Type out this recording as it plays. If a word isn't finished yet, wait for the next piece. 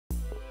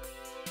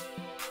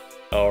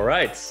All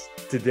right.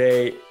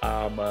 Today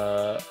I'm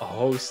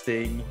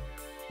hosting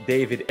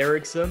David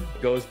Eriksson,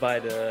 goes by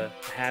the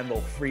handle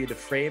Free the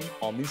Frame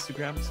on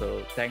Instagram.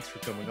 So thanks for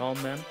coming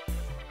on, man.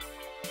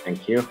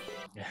 Thank you.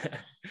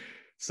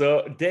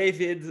 So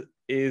David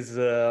is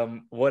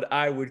what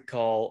I would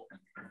call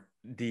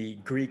the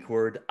Greek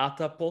word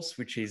atapos,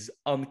 which is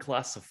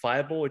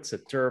unclassifiable. It's a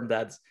term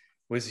that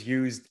was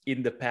used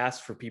in the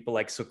past for people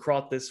like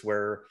Socrates,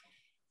 where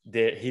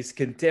his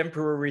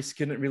contemporaries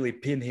couldn't really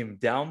pin him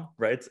down,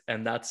 right?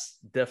 And that's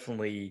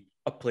definitely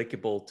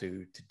applicable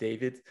to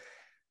David.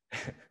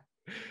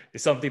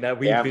 It's something that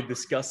we've been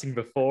discussing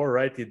before,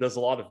 right? He does a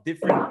lot of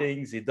different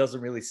things. He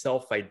doesn't really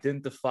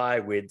self-identify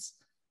with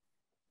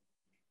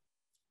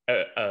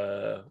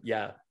an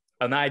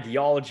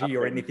ideology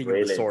or anything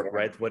of the sort,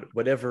 right?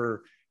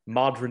 Whatever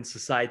modern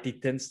society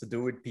tends to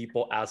do with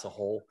people as a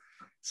whole.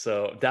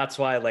 So that's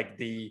why, like,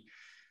 the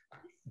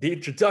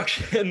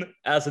introduction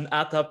as an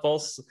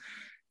atapos,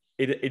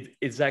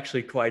 it's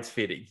actually quite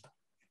fitting.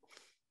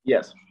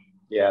 Yes,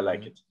 yeah, I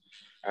like it.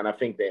 And I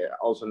think that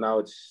also now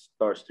it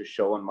starts to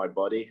show on my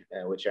body,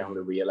 which I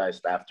only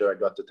realized after I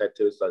got the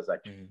tattoos. So I was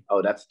like,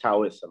 oh, that's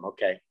Taoism,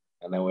 okay.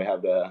 And then we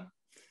have the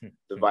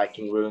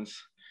Viking runes,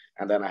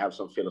 and then I have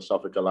some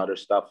philosophical other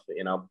stuff,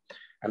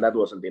 and that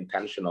wasn't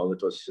intentional.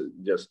 It was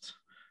just,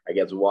 I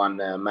guess, one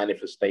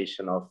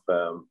manifestation of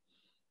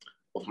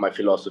my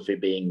philosophy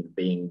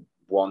being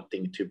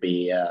wanting to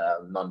be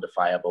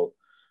non-defiable,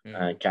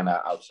 kind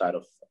of outside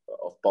of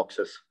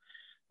boxes.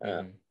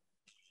 I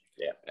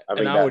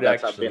think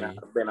that's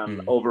been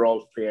an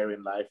overall fear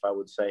in life, I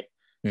would say,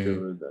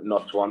 to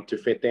not want to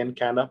fit in,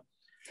 kind of.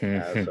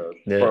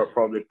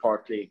 Probably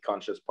partly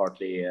conscious,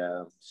 partly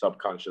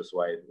subconscious.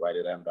 Why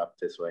did I end up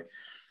this way?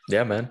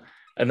 Yeah, man.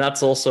 And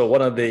that's also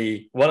one of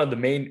the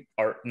main,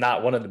 or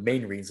not one of the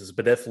main reasons,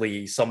 but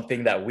definitely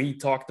something that we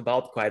talked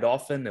about quite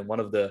often, and one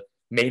of the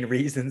main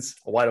reasons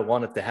why I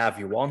wanted to have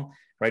you on,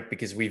 right?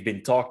 Because we've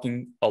been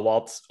talking a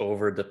lot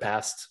over the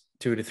past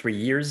 2 to 3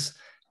 years,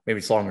 maybe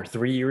it's longer,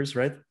 3 years,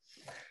 right?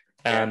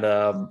 And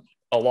a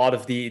lot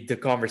of the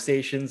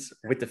conversations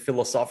with the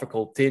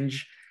philosophical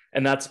tinge,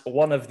 and that's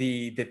one of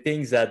the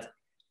things that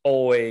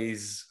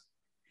always,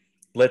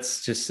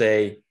 let's just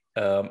say,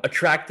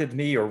 attracted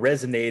me or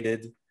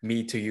resonated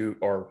me to you,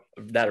 or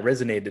that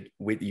resonated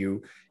with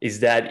you,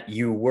 is that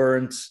you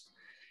weren't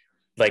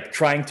like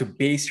trying to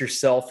base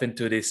yourself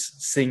into this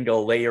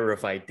single layer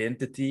of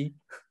identity,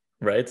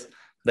 right?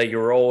 That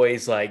you're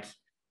always like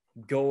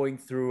going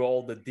through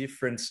all the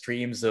different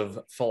streams of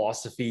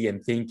philosophy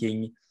and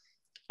thinking,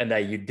 and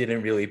that you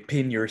didn't really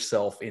pin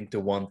yourself into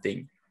one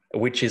thing,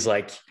 which is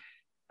like,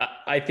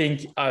 I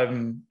think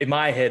in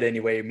my head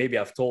anyway, maybe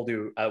I've told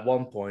you at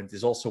one point,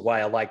 is also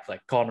why I like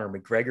Conor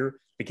McGregor,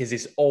 because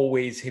he's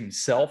always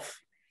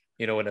himself,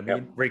 you know what I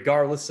mean?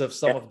 Regardless of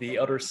some of the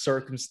other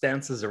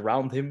circumstances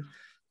around him.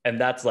 And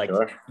that's like,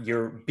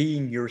 you're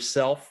being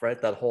yourself, right?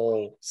 That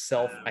whole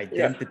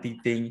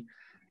self-identity thing,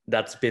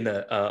 that's been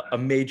a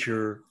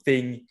major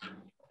thing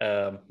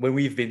when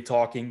we've been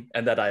talking,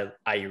 and that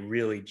I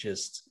really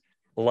just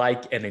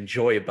like and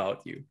enjoy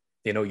about you.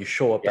 You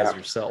show up as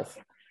yourself.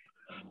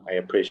 I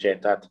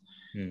appreciate that.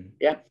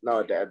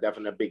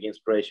 Definitely a big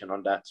inspiration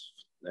on that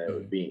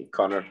would be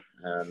Conor,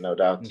 no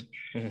doubt.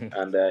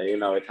 And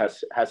it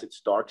has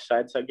its dark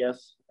sides, I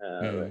guess,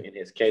 in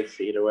his case,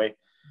 either way.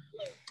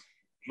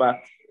 But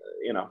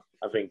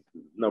I think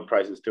no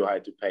price is too high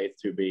to pay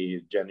to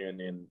be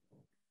genuine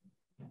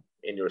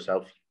in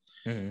yourself.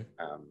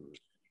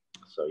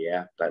 So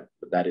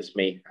that is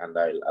me, and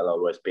I'll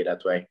always be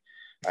that way,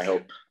 I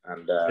hope.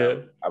 And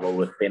I've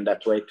always been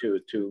that way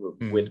too,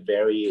 with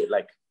very,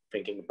 like,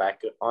 thinking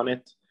back on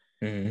it.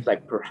 It's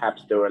like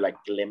perhaps there were like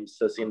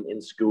glimpses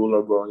in school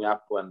or growing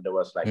up when there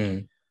was like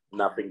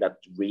nothing that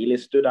really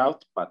stood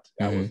out, but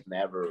I was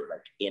never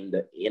like in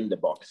the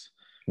box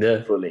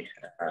fully.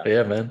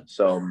 Man.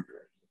 So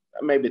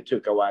maybe it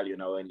took a while,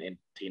 in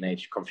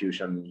teenage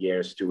confusion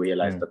years to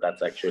realize that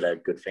that's actually a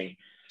good thing.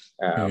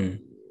 And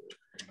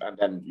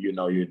then,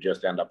 you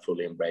just end up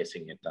fully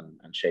embracing it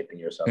and shaping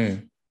yourself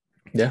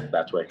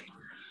that way.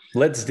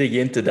 Let's dig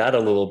into that a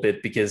little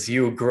bit, because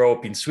you grew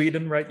up in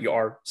Sweden, right? You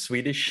are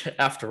Swedish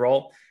after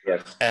all.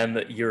 Yes.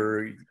 And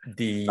you're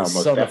the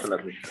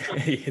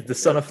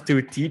son of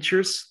two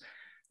teachers,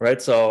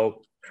 right?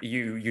 So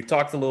you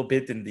talked a little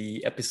bit in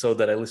the episode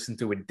that I listened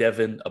to with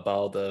Devin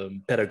about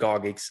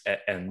pedagogics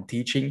and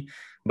teaching,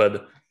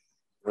 but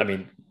I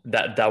mean,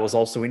 that was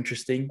also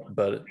interesting.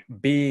 But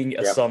being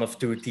a son of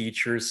two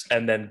teachers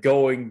and then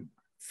going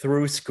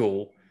through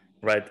school,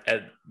 right,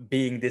 and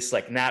being this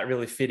like not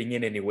really fitting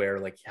in anywhere,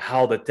 like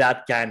how did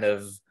that kind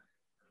of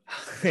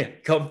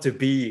come to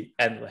be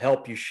and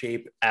help you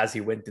shape as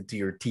you went into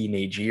your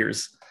teenage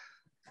years?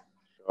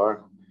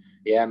 Sure.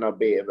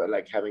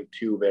 Like having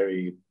two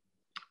very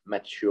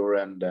mature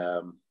and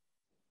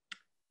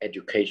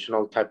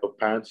educational type of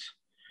parents,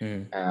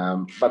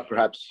 but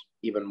perhaps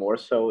even more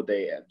so,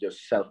 they are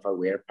just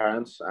self-aware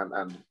parents,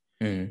 and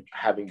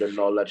having the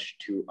knowledge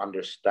to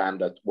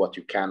understand that what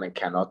you can and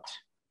cannot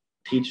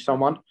teach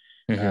someone,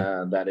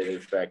 that it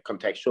is a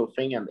contextual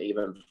thing, and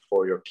even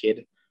for your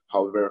kid,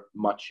 however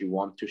much you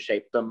want to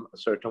shape them a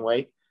certain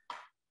way,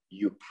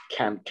 you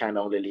can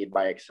only lead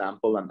by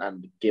example,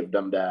 and give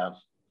them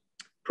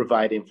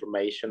provide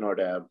information or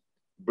the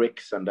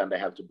bricks, and then they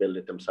have to build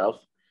it themselves.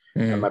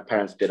 And my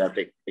parents did that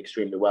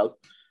extremely well,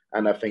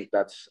 and I think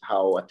that's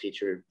how a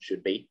teacher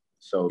should be.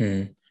 So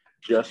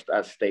just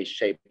as they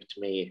shaped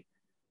me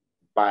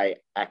by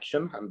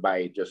action and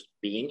by just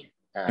being,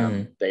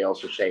 they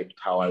also shaped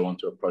how I want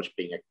to approach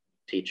being a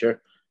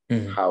teacher,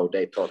 how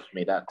they taught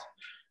me that.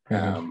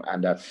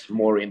 And that's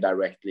more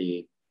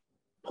indirectly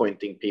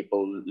pointing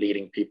people,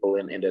 leading people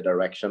in the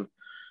direction,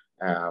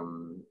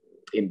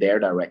 in their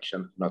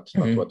direction, not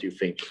what you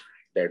think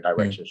their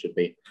direction should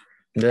be.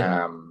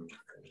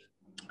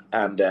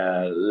 And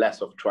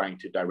less of trying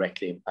to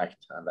directly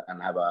impact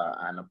and have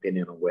an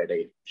opinion on where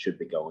they should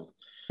be going.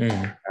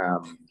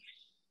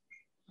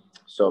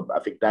 So I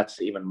think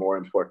that's even more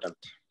important,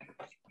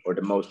 or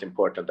the most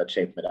important, that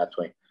shaped me that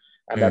way.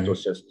 And that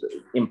was just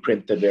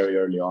imprinted very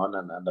early on,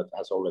 and that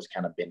has always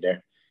kind of been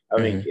there. I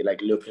think,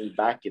 like, looking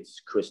back, it's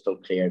crystal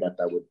clear that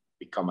I would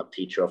become a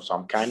teacher of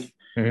some kind.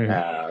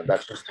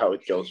 That's just how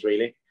it goes,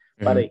 really.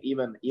 But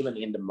even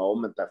in the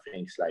moment, I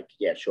think it's like,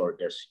 yeah, sure,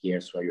 there's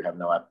years where you have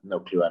no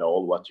clue at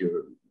all what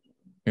you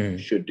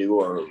should do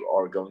or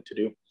are going to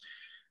do.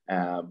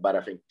 But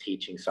I think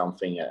teaching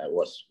something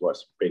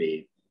was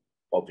pretty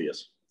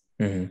obvious.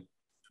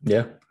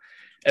 Yeah.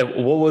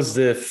 And what was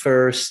the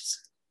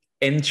first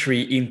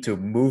entry into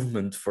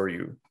movement for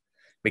you?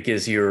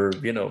 Because you're,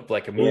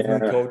 like a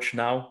movement coach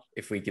now,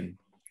 if we can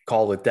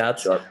call it that.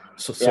 Sure.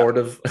 So sort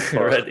of,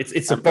 right?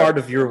 It's a part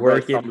of your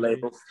work.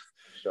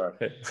 Sure.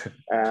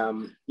 I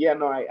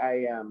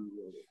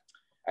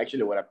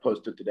actually, what I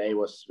posted today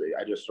was,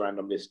 I just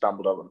randomly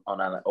stumbled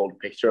on an old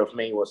picture of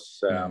me.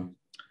 Was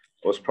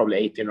probably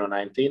 18 or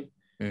 19.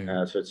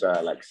 So it's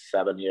like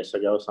 7 years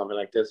ago, something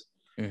like this.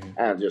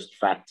 And just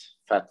fat,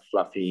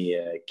 fluffy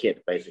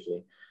kid,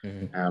 basically.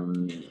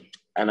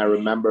 And I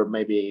remember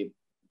maybe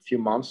a few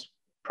months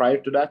prior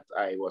to that,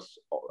 I was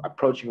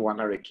approaching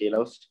 100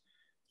 kilos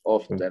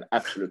of the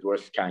absolute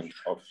worst kind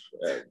of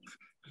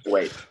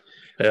weight.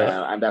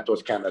 And that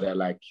was kind of the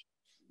like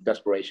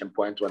desperation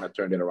point when I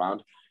turned it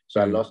around. So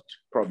I lost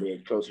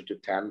probably closer to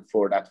 10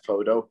 for that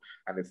photo,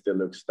 and it still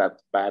looks that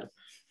bad.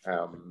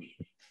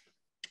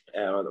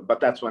 But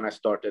that's when I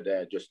started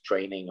just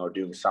training or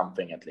doing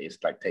something, at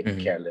least, like taking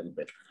care a little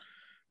bit.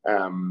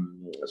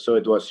 So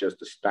it was just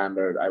the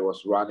standard. I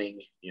was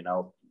running,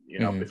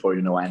 before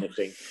you know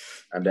anything,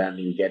 and then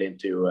you get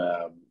into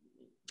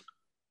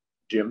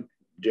gym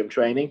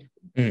training,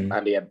 and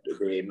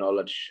the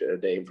knowledge,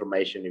 the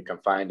information you can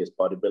find is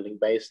bodybuilding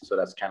based. So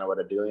that's kind of what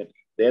I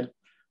did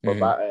for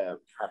about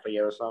half a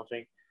year or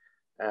something.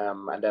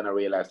 And then I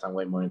realized I'm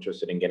way more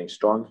interested in getting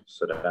strong.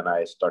 So then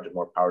I started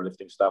more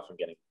powerlifting stuff and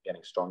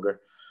getting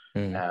stronger,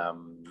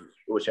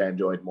 which I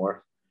enjoyed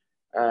more.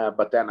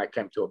 But then I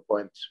came to a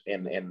point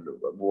in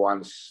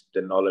once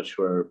the knowledge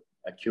were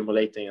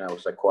accumulating and I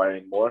was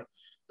acquiring more,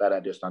 that I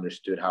just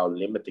understood how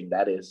limiting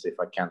that is if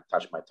I can't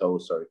touch my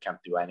toes or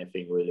can't do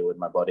anything really with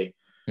my body.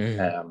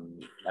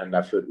 And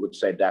I would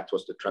say that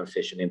was the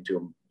transition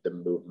into the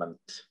movement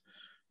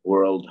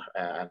world,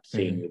 and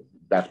seeing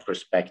that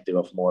perspective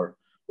of more,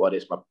 what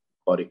is my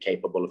body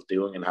capable of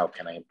doing and how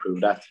can I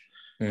improve that,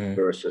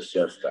 versus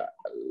just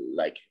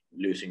like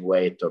losing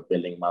weight or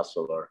building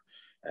muscle or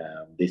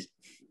these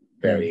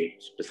very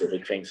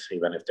specific things,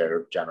 even if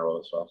they're general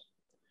as well.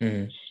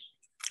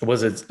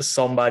 Was it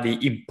somebody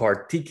in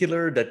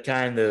particular that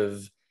kind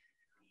of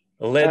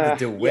led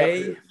the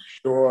way? Yeah,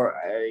 sure.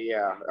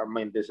 I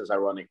mean, this is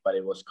ironic, but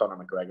it was Conor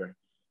McGregor.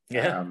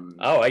 Yeah.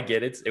 I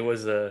get it. It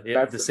was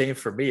the same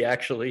for me,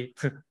 actually.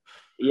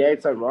 Yeah,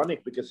 it's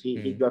ironic because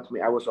he got me.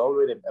 I was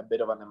already a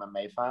bit of an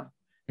MMA fan,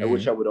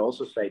 which I would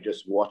also say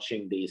just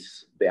watching the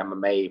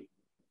MMA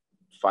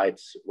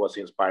fights was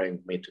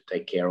inspiring me to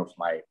take care of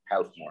my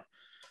health more.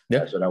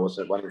 Yeah. So that was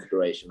one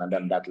inspiration. And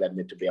then that led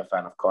me to be a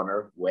fan of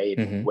Conor way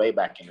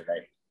back in the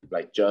day,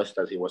 like just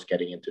as he was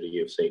getting into the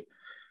UFC.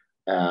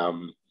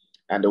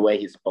 And the way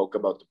he spoke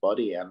about the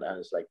body, and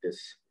it's like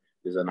this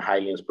is a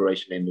highly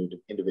inspirational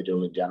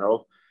individual in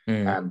general,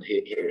 and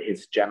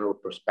his general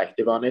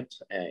perspective on it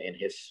in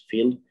his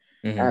field.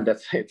 And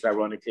it's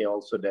ironically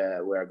also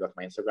where I got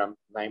my Instagram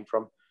name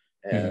from.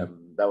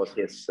 That was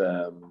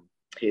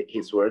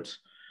his words.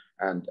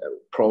 And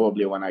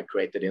probably when I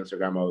created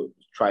Instagram, I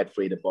tried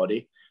free the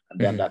body. And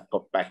then that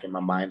popped back in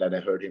my mind, and I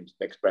heard him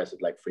express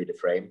it like free the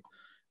frame.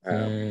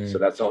 So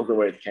that's also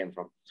where it came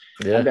from.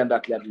 Yeah. And then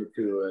that led me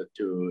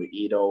to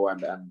Edo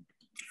and of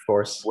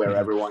course where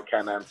everyone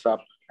kind of ends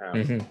up.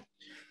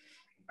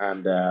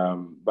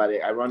 But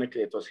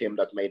ironically, it was him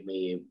that made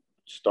me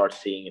start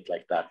seeing it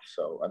like that.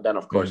 So, and then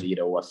of course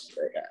Edo was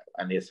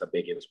and is a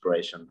big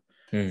inspiration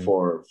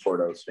for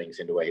those things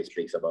in the way he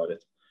speaks about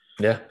it.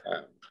 Yeah.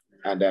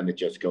 And then it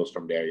just goes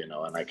from there,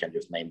 and I can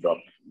just name drop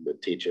the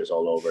teachers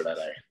all over that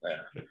I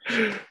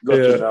got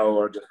to know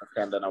or just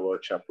attend a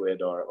workshop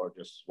with or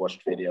just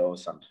watched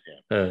videos. And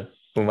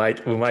we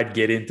might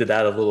get into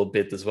that a little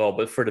bit as well.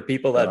 But for the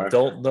people that Sure.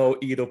 don't know,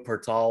 Ido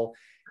Portal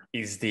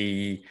is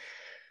the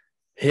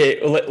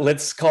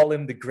let's call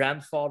him the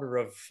grandfather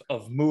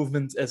of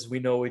movement as we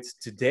know it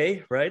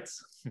today, right?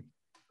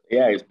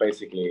 Yeah, it's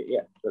basically,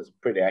 yeah, that's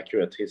pretty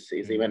accurate. He's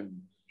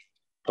even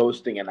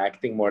posting and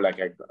acting more like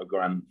a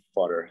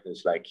grandfather.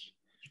 It's like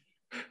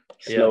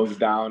slowing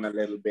down a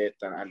little bit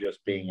and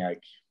just being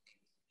like,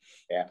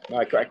 yeah, no,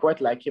 I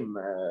quite like him,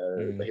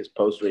 his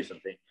post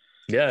recently.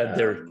 Yeah,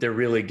 they're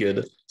really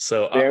good.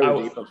 So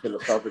very deep and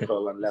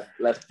philosophical and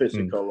less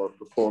physical or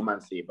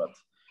performancey, but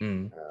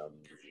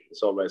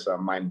it's always a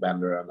mind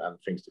bender and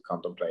things to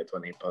contemplate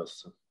when he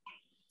posts.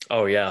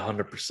 Oh yeah,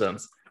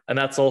 100%. And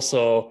that's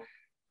also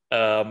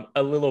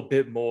a little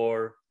bit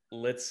more,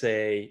 let's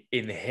say,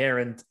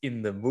 inherent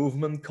in the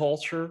movement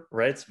culture,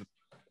 right?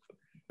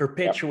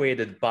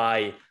 Perpetuated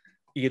by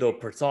Ido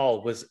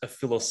Portal was a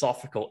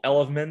philosophical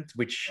element,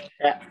 which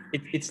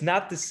it's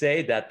not to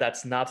say that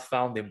that's not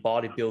found in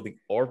bodybuilding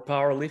or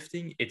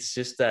powerlifting. It's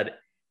just that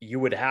you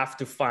would have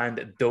to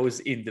find those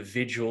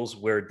individuals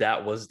where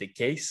that was the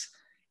case.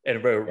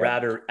 And where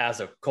rather as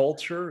a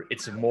culture,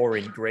 it's more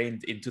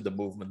ingrained into the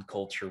movement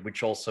culture,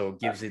 which also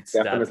gives it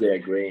definitely that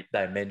agree.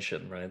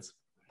 Dimension, right?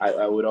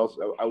 I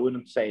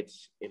wouldn't say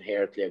it's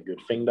inherently a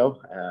good thing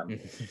though.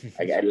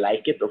 I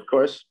like it, of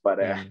course, but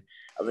I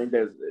think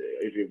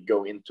if you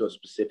go into a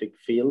specific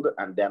field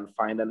and then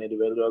find an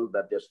individual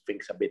that just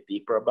thinks a bit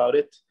deeper about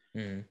it,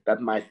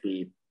 that might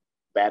be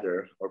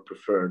better or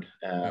preferred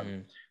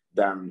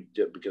than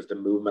because the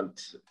movement,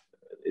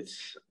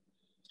 it's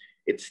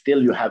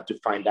still, you have to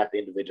find that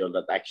individual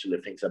that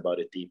actually thinks about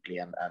it deeply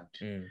and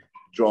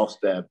draws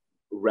the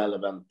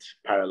relevant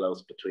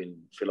parallels between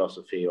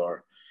philosophy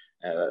or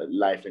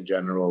life in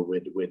general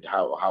with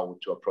how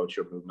to approach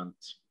your movement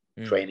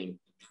training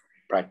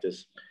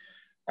practice.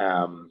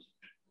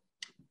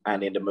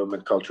 And in the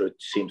movement culture,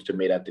 it seems to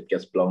me that it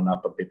gets blown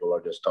up and people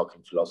are just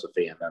talking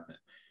philosophy and then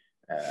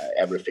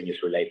everything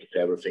is related to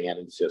everything and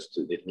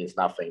it means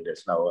nothing.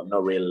 There's no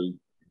real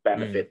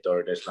benefit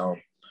or there's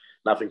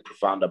nothing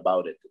profound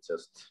about it. It's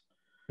just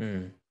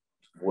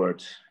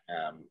words.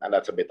 And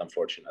that's a bit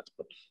unfortunate,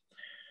 but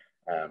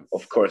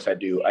of course I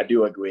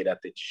do agree that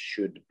it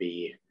should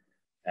be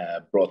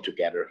brought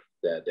together,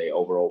 the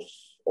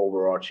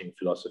overarching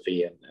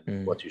philosophy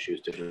and what you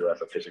choose to do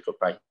as a physical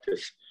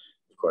practice,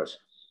 of course.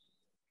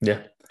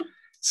 Yeah.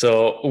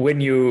 So when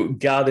you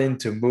got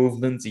into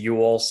movement, you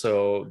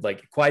also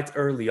like quite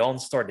early on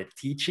started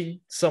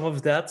teaching some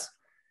of that,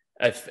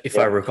 if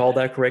I recall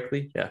that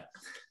correctly. Yeah.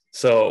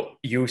 So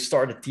you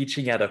started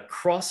teaching at a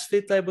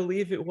CrossFit, I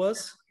believe it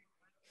was.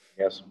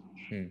 Yes.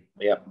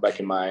 Yeah,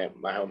 back in my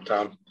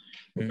hometown,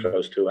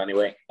 close to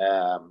anyway.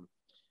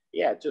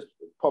 Yeah, it just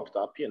popped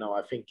up.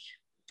 I think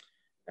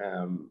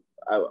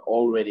I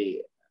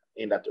already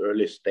in that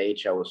early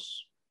stage I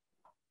was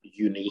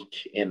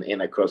unique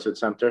in a CrossFit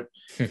center,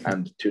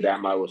 and to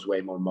them I was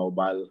way more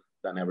mobile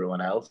than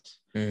everyone else.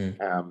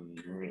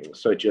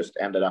 So it just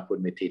ended up with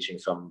me teaching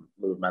some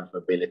movement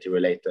mobility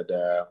related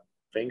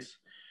things,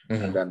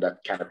 and then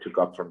that kind of took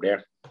up from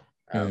there.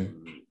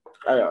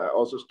 I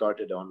also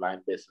started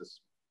online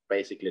business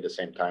basically the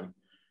same time.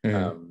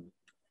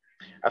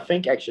 I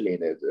think actually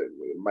it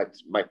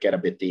might get a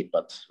bit deep,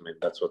 but I mean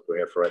that's what we're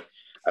here for.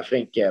 I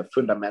think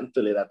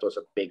fundamentally that was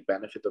a big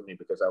benefit of me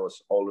because I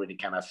was already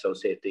kind of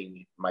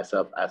associating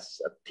myself as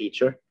a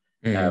teacher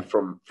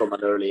from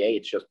an early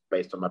age, just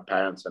based on my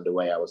parents and the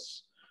way I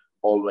was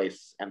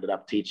always ended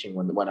up teaching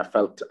when I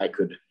felt I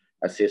could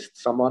assist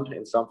someone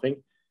in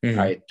something.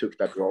 I took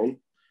that role,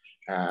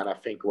 and I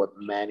think what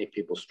many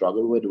people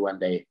struggle with when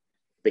they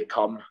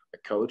become a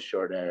coach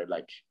or they're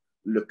like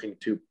looking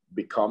to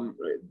become,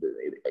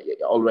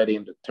 already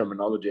in the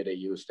terminology they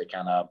use, they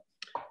kind of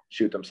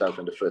shoot themselves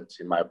in the foot,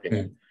 in my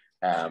opinion.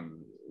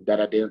 That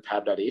I didn't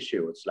have that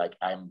issue. It's like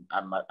I'm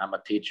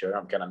a teacher.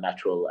 I'm kind of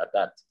natural at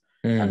that,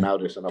 and now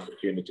there's an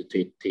opportunity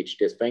to teach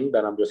this thing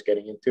that I'm just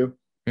getting into.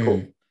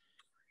 Cool.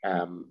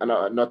 And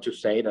not to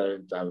say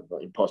that I have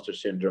imposter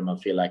syndrome and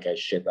feel like I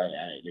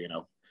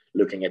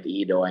looking at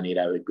Ido, I need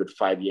a good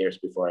 5 years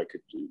before I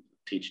could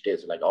teach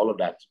this. Like all of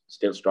that,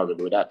 still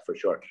struggled with that for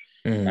sure.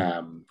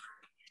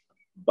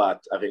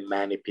 But I think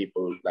many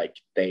people, like,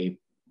 they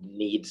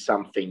need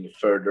something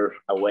further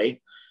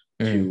away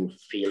to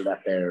feel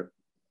that they're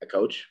a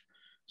coach.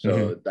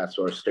 So that's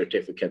where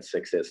certificates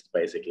exist,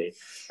 basically,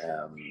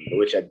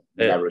 which I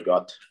never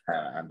got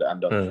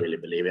and don't really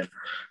believe in.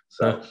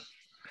 So,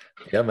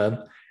 yeah,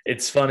 man.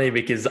 It's funny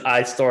because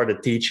I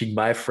started teaching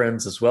my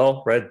friends as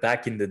well, right?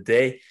 Back in the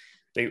day,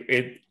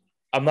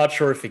 I'm not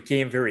sure if it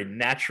came very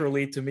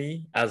naturally to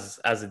me as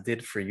it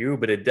did for you,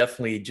 but it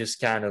definitely just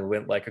kind of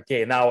went like,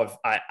 okay, now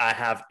I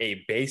have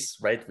a base,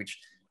 right? Which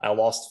I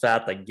lost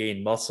fat, I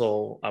gained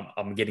muscle,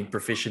 I'm getting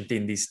proficient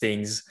in these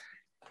things.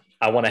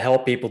 I want to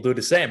help people do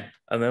the same.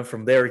 And then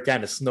from there, it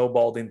kind of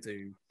snowballed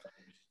into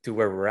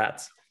where we're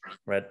at,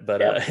 right?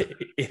 But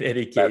in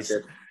any case.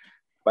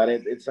 But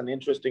it's an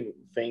interesting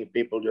thing.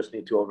 People just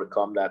need to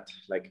overcome that.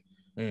 Like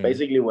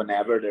basically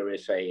whenever there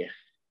is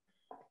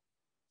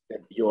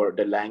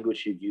the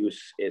language you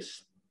use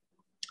is,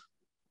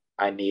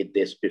 I need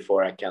this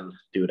before I can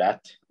do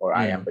that, or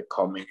I am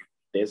becoming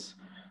this.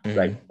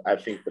 Like, I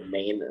think the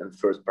main and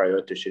first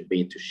priority should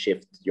be to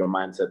shift your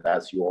mindset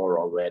as you are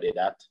already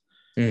that.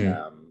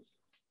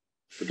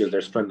 Because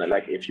there's fun,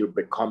 like if you're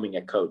becoming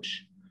a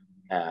coach,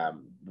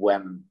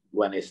 when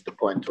is the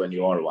point when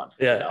you are one?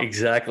 Yeah,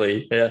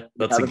 exactly. Yeah,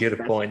 that's a good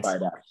point.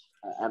 That.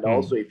 And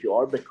also, if you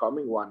are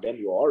becoming one, then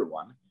you are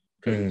one,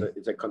 because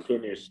it's a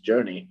continuous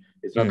journey.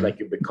 It's not like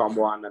you become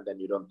one and then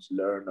you don't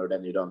learn, or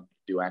then you don't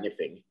do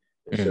anything.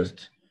 It's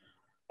just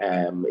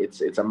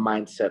it's a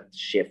mindset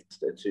shift.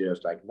 It's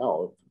just like,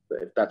 no,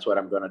 if that's what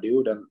I'm gonna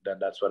do, then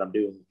that's what I'm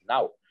doing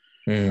now.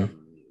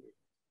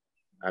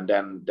 And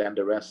then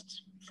the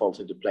rest falls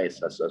into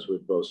place, as we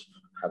both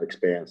have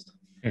experienced.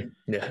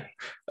 Yeah,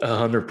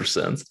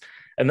 100%.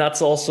 And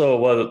that's also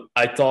what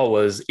I thought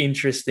was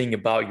interesting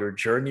about your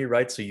journey,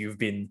 right? So you've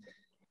been,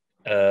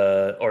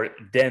 or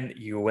then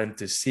you went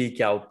to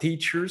seek out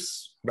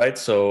teachers, right?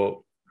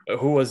 So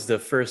who was the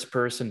first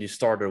person you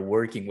started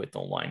working with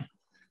online?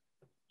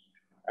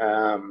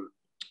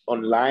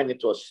 Online,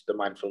 it was the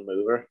Mindful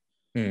Mover.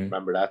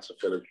 Remember that? So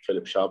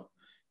Philip Schaub.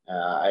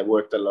 I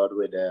worked a lot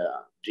with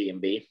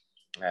GMB.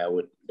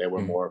 They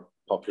were more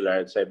popular,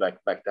 I'd say,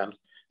 back then.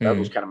 That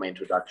was kind of my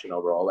introduction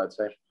overall, I'd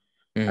say.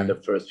 And the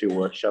first few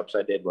workshops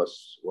I did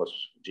was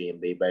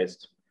GMB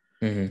based.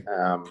 Then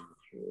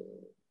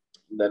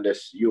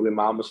this Yuri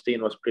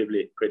Malmsteen was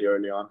pretty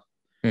early on.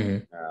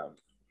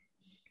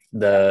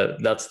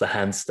 That's the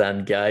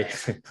handstand guy.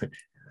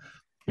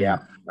 Yeah,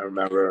 I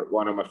remember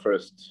one of my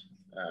first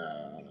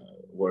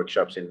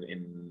workshops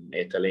in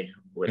Italy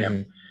with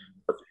him.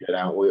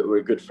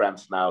 We're good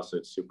friends now, so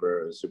it's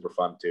super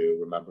fun to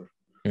remember.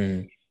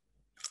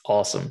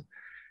 Awesome.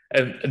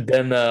 And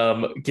then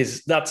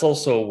because that's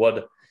also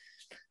what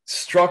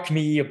struck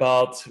me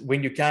about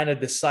when you kind of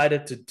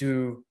decided to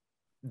do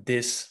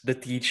the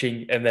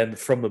teaching, and then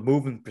from the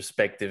movement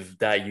perspective,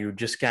 that you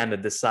just kind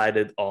of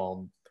decided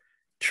on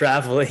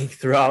traveling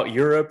throughout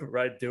Europe,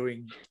 right?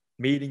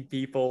 Meeting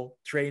people,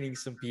 training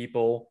some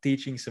people,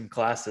 teaching some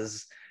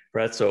classes,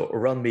 right? So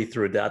run me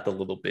through that a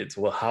little bit.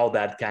 Well, how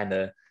that kind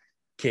of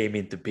came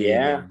into being.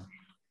 Yeah,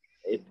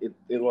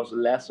 it was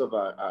less of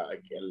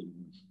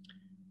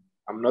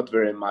I'm not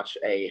very much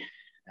I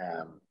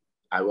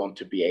want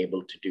to be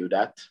able to do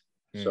that.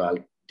 So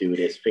I'll do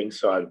this thing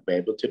so I'll be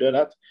able to do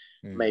that.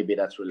 Maybe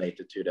that's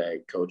related to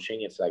the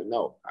coaching. It's like,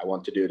 no, I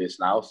want to do this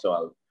now.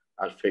 So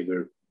I'll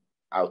figure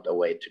out a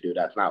way to do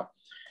that now.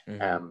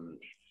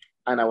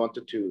 And I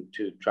wanted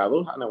to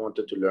travel, and I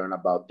wanted to learn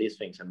about these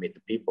things and meet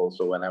the people.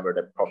 So whenever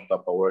they popped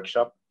up a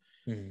workshop,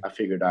 I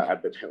figured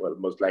out, well,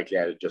 most likely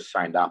I just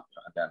signed up,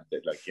 and then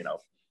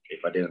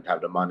if I didn't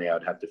have the money,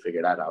 I'd have to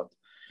figure that out.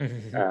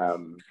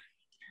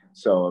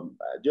 So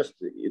just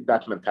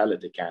that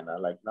mentality, kind of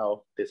like,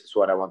 no, this is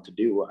what I want to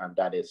do, and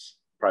that is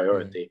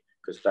priority,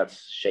 because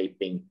that's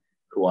shaping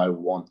who I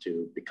want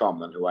to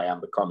become and who I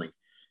am becoming.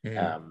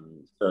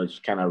 So it's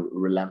kind of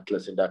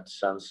relentless in that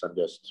sense, and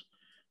just,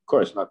 of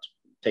course, not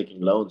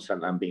taking loans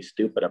and being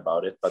stupid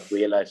about it, but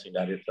realizing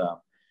that if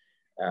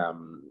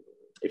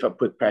I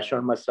put pressure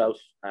on myself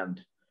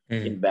and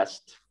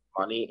invest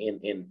money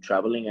in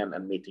traveling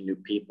and meeting new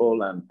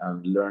people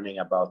and learning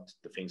about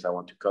the things I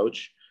want to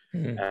coach,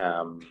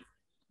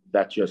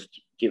 that just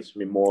gives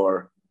me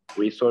more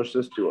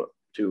resources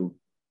to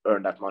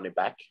earn that money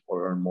back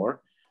or earn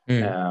more.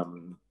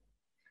 And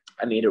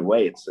either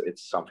way,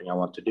 it's something I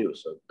want to do.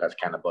 So that's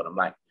kind of bottom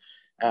line.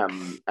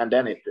 And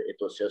then it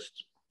was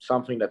just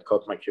something that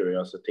caught my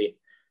curiosity,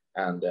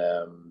 and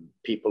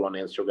people on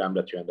Instagram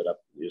that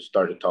you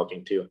started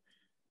talking to,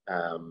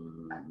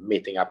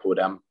 meeting up with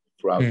them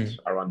throughout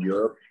around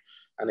Europe.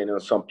 And in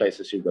some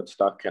places you got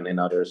stuck, and in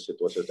others it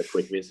was just a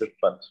quick visit,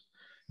 but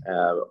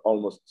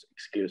almost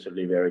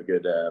exclusively very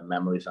good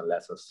memories and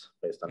lessons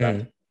based on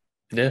that.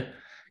 Yeah,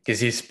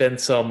 because you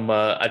spent some,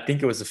 I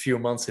think it was a few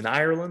months in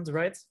Ireland,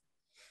 right?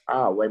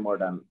 Way more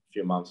than a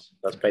few months.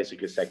 That's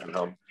basically second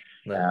home.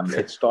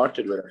 It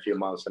started with a few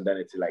months, and then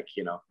it's like,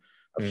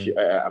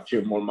 a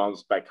few more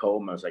months back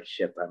home. I was like,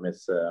 shit, I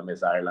miss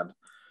Ireland.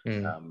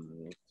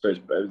 So it's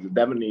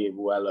definitely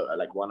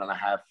like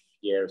 1.5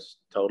 years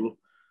total.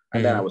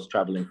 And then I was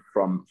traveling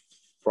from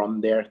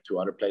there to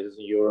other places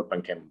in Europe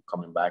and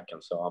coming back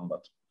and so on.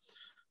 But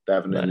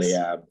definitely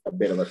a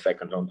bit of a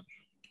second home.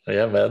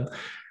 Yeah, man.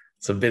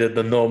 It's a bit of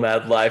the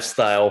nomad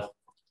lifestyle.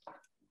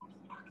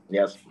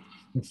 Yes.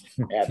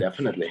 Yeah,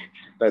 definitely.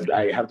 But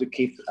I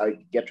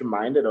get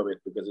reminded of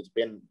it, because it's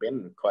been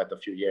quite a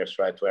few years,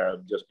 right, where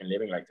I've just been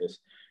living like this.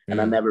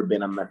 And I've never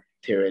been a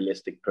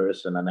materialistic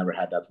person. I never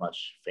had that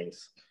much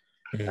things.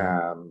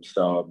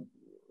 So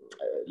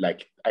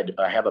like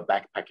I have a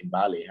backpack in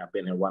Bali. I've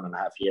been here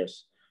 1.5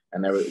 years,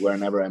 and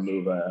whenever I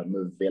move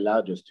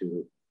villa just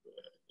to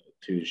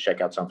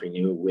check out something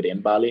new within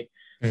Bali,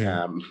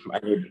 I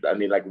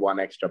need like one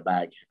extra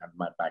bag and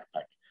my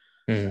backpack.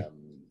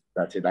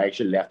 That's it. I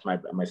actually left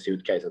my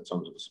suitcase at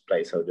some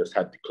place. I just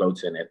had the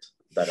clothes in it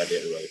that I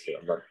didn't really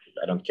feel. But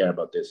I don't care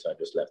about this. So I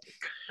just left it.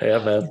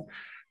 Yeah, man.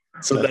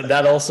 So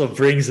that also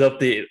brings up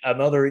the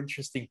another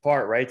interesting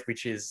part, right?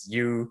 Which is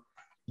you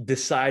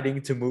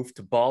deciding to move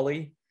to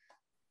Bali.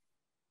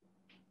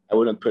 I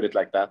wouldn't put it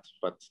like that,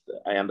 but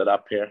I ended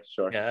up here.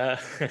 Sure. Yeah.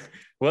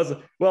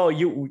 Well,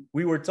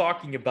 we were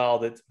talking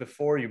about it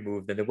before you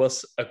moved, and it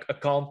was a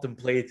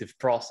contemplative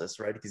process,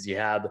 right? Because you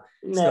had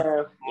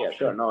No, yeah,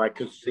 sure. No, I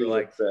could see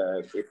like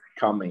it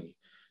coming.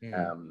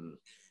 mm,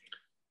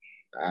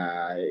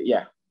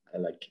 Yeah,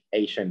 like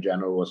Asia in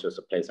general was just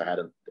a place I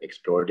hadn't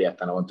explored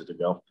yet, and I wanted to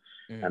go.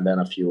 And then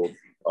a few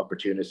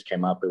opportunities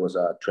came up. It was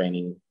a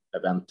training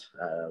event,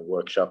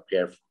 workshop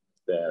here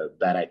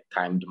that I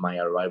timed my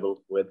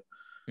arrival with.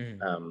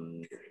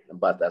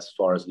 But as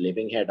far as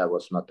living here, that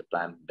was not the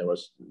plan. There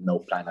was no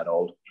plan at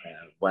all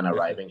when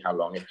arriving, how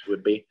long it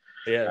would be.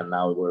 yeah. And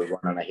now we're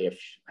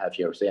 1.5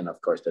 years in.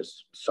 Of course,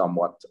 there's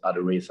somewhat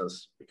other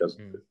reasons because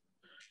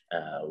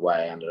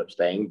why I ended up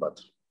staying,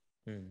 but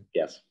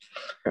yes.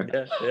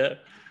 Yeah.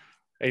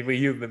 I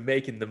mean, you've been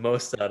making the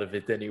most out of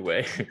it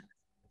anyway.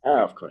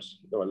 Of course.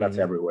 Well, that's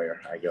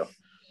everywhere I go.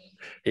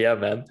 Yeah,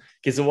 man.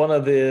 Because one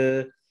of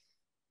the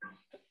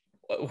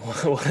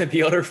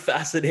other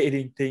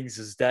fascinating things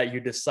is that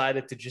you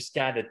decided to just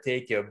kind of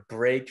take a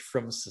break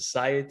from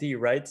society,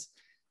 right?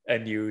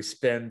 And you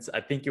spent,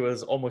 I think it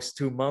was almost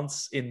 2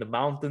 months in the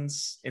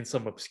mountains in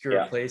some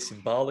obscure place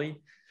in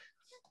Bali.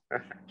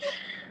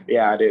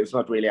 Yeah, it's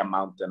not really a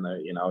mountain,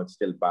 it's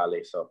still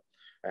Bali. So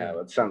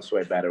it sounds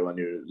way better when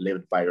you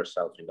live by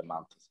yourself in the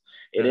mountains.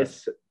 It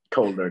is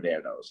colder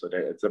there though, so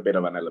it's a bit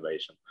of an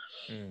elevation.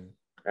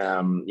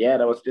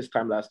 That was this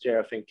time last year.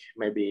 I think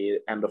maybe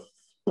end of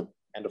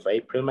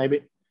April,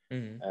 maybe.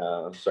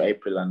 So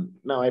April and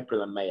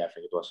May, I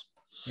think it was.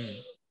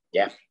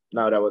 Yeah,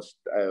 no, that was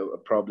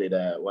probably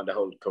when the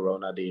whole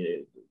Corona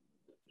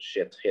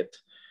shit hit.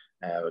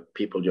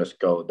 People just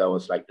go. That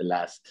was like the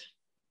last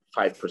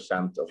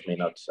 5% of me.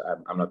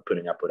 I'm not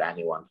putting up with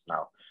anyone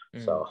now.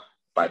 So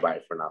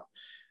bye for now.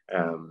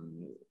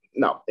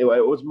 No, it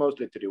was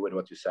mostly to do with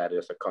what you said.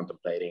 Just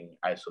contemplating,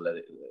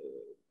 isolated,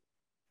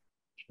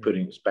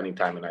 spending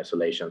time in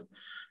isolation.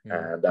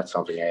 That's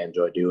something I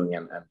enjoy doing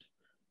and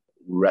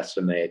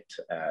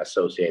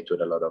associate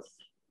with a lot of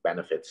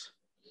benefits.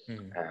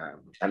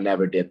 I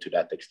never did to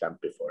that extent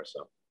before.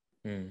 So.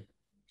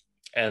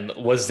 And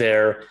was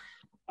there?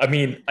 I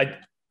mean,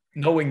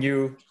 knowing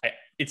you,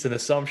 it's an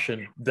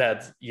assumption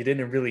that you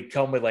didn't really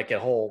come with like a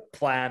whole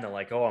plan and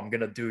like, oh, I'm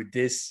gonna do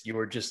this. You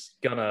were just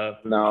gonna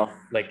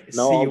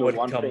see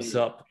what comes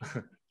up.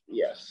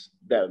 Yes,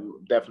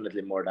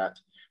 definitely more that.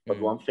 But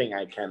one thing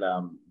I kind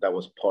of that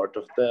was part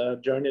of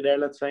the journey there,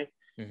 let's say,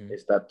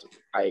 is that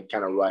I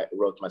kind of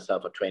wrote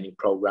myself a training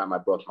program. I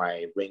brought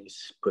my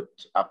rings put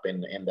up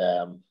in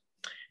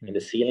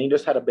the ceiling.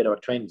 Just had a bit of a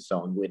training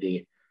zone with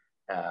the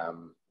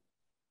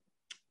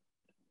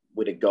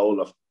goal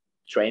of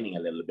training a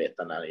little bit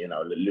and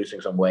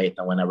losing some weight.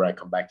 And whenever I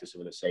come back to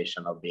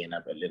civilization, I'll be in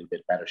a little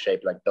bit better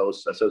shape, like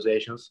those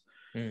associations.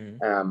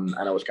 And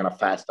I was kind of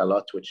fast a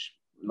lot, which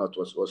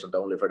wasn't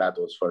only for that,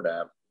 it was for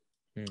the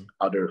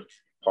other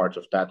parts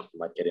of that I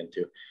might get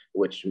into,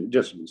 which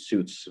just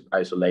suits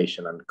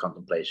isolation and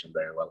contemplation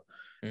very well.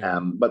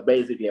 But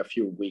basically a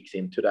few weeks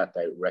into that,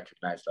 I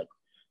recognized like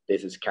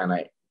this is kind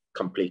of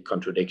complete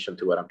contradiction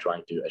to what I'm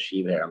trying to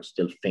achieve here. I'm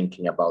still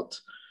thinking about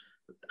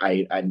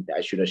I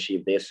should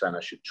achieve this and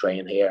I should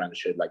train here and I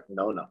should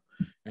no.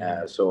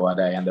 So what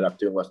I ended up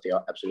doing was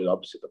the absolute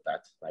opposite of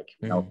that. Like,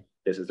 no,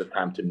 this is the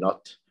time to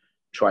not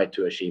try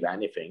to achieve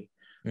anything.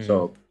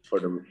 So for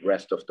the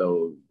rest of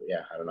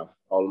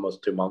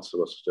almost 2 months, it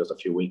was just a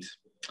few weeks.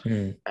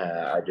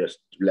 I just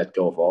let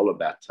go of all of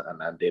that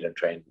and I didn't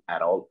train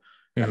at all.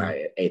 And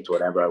I ate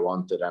whatever I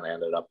wanted and I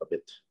ended up a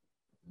bit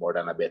more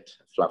than a bit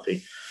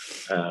fluffy.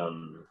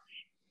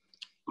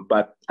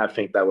 But I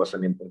think that was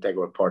an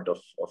integral part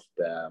of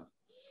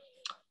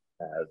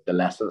the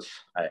lessons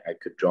I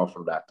could draw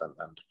from that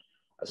and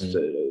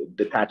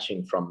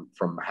detaching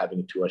from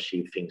having to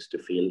achieve things to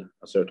feel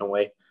a certain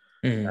way.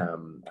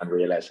 And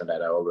realizing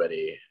that I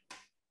already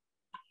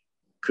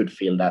could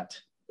feel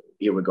that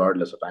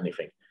irregardless of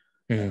anything.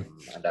 And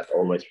that's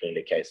always been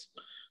the case.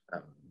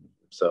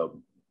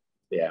 So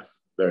yeah,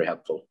 very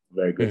helpful,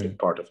 very good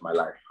part of my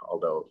life,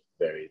 although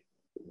very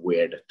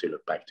weird to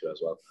look back to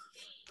as well.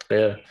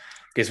 Yeah,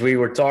 because we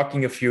were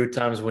talking a few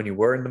times when you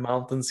were in the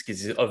mountains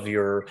because of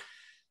your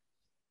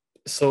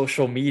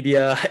social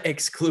media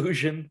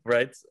exclusion,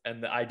 right?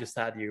 And I just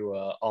had you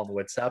on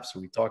WhatsApp, so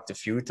we talked a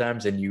few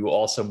times, and you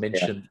also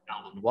mentioned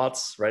Alan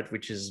Watts, right?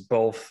 Which is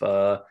both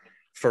for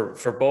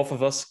both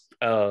of us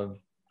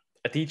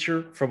a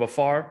teacher from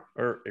afar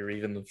or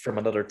even from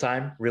another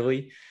time,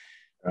 really.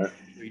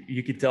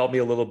 You could tell me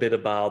a little bit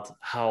about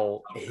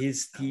how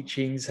his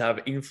teachings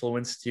have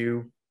influenced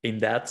you in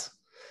that,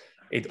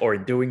 or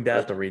in doing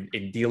that, or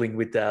in dealing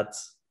with that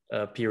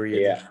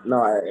period. Yeah,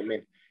 no, I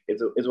mean,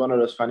 it's one of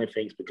those funny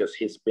things because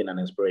he's been an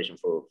inspiration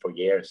for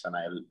years, and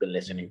I've been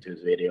listening to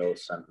his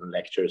videos and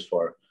lectures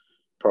for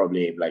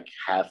probably like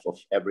half of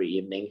every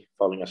evening,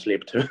 falling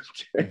asleep to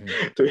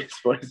his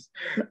voice.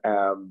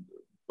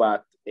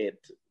 But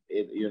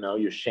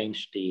you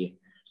change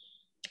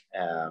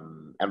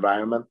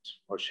environment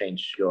or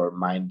change your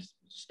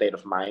state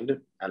of mind,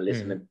 and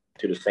listening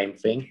to the same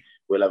thing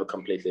will have a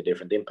completely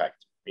different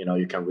impact. You know,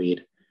 you can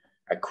read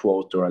a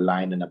quote or a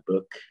line in a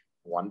book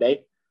one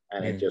day,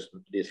 and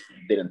this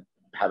didn't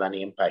have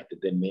any impact.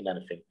 It didn't mean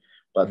anything.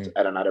 But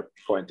at another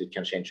point, it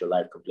can change your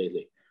life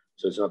completely.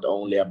 So it's not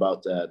only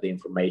about the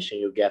information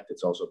you get;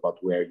 it's also about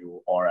where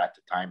you are at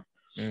the time.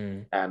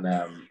 And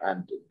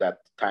that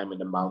time in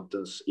the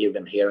mountains,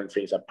 even hearing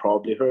things I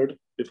probably heard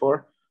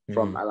before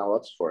from Alan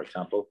Watts, for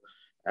example,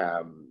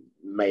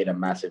 made a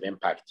massive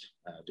impact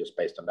just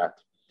based on that.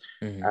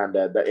 And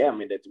I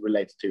mean, it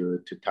relates to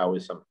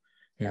Taoism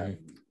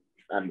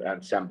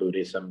and Zen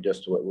Buddhism,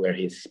 just where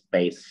his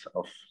base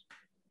of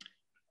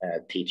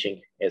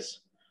teaching is.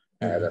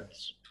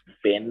 That's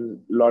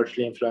been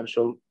largely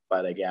influential,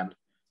 but again,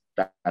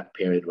 that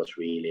period was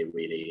really,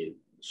 really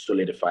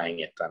solidifying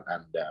it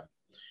and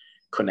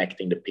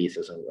connecting the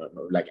pieces and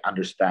like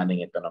understanding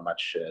it on a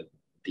much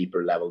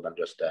deeper level than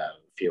just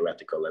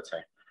theoretical, let's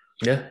say.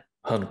 Yeah,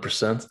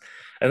 100%.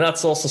 And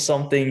that's also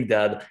something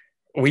that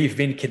we've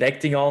been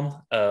connecting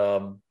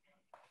on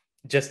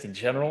just in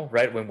general,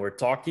 right? When we're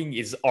talking,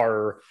 is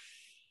our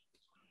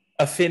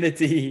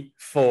affinity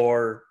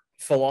for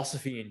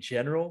philosophy in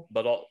general,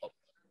 but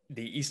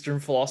the Eastern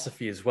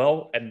philosophy as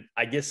well. And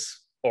I guess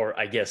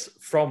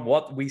from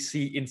what we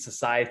see in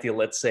society,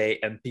 let's say,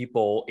 and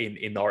people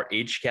in our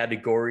age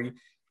category,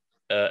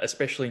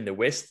 especially in the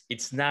West,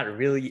 it's not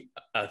really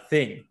a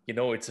thing. You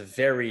know, it's a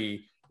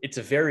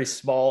very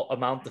small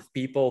amount of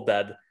people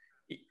that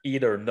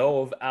either know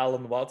of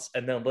Alan Watts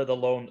and then let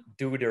alone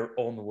do their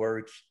own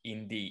work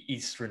in the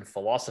Eastern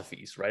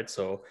philosophies, right?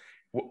 So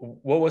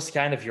what was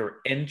kind of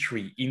your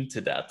entry into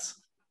that?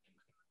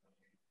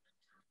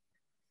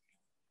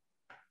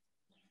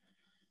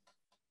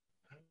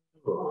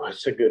 Oh,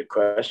 that's a good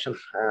question.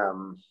 I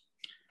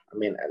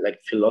mean,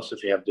 like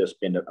philosophy have just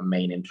been a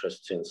main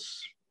interest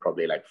since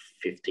probably like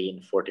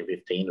 15,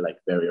 like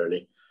very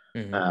early.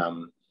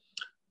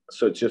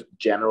 So it's just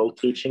general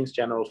teachings,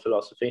 general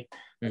philosophy.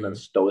 And then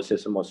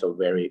Stoicism was a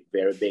very,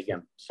 very big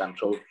and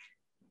central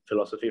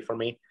philosophy for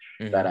me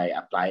that I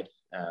applied.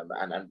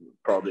 And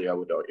probably I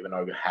would even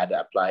argue had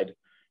applied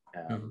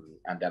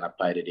and then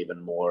applied it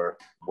even more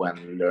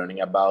when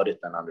learning about it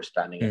and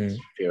understanding it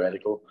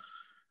theoretical.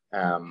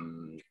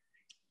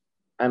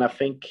 And I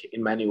think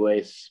in many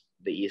ways,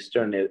 the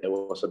Eastern, it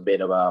was a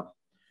bit of a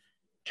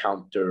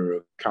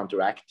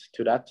counteract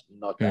to that,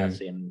 not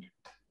as in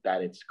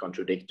that it's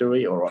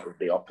contradictory or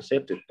the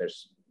opposite.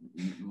 There's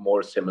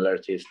more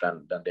similarities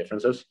than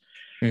differences.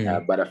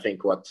 But I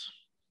think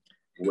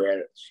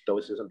where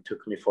Stoicism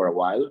took me for a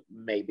while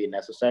may be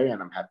necessary,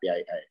 and I'm happy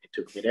it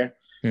took me there.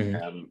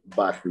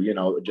 But, you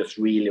know, just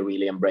really,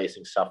 really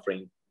embracing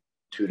suffering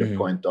to the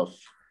point of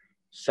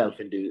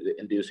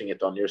self-inducing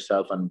it on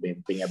yourself and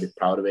being a bit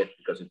proud of it,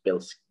 because it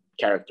builds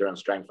character and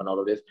strength and all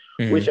of this,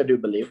 which I do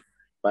believe,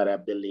 but I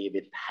believe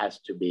it has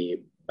to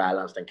be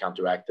balanced and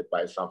counteracted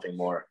by something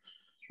more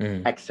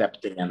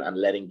accepting and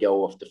letting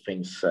go of the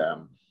things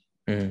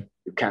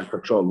you can't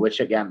control, which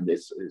again,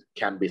 this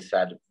can be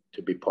said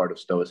to be part of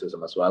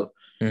Stoicism as well.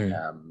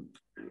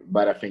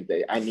 But I think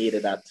that I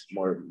needed that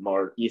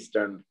more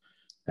Eastern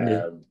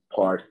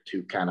part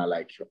to kind of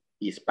like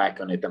ease back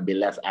on it and be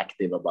less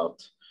active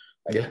about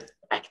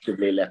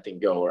actively letting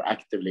go or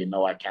actively,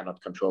 no, I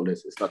cannot control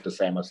this. It's not the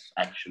same as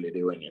actually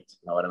doing it.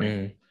 You know what I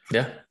mean?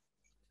 Yeah.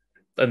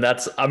 And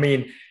that's, I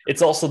mean,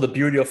 it's also the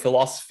beauty of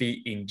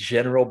philosophy in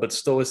general, but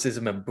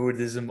Stoicism and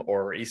Buddhism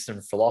or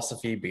Eastern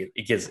philosophy,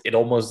 because it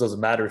almost doesn't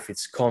matter if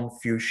it's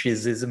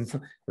Confucianism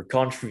or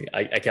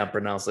I can't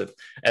pronounce it,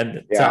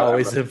 and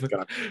Taoism,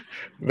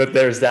 but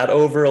there's that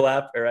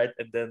overlap, right?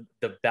 And then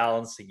the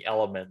balancing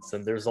elements,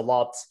 and there's a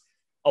lot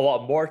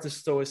more to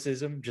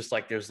Stoicism, just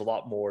like there's a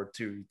lot more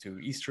to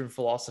Eastern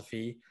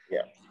philosophy.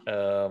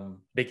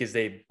 Because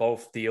they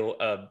both deal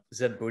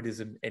Zen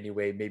Buddhism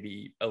anyway,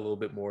 maybe a little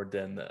bit more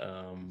than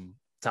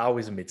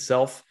Taoism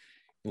itself,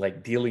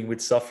 like dealing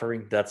with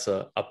suffering. That's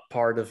a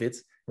part of it,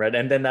 right?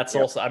 And then that's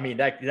also, I mean,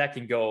 that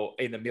can go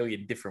in a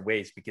million different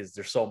ways because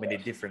there's so many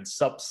different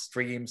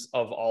substreams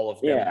of all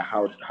of them.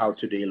 How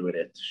to deal with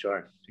it.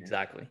 Sure.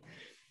 Exactly.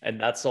 And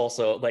that's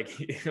also like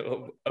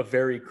a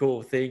very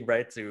cool thing,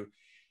 right? To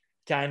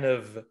kind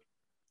of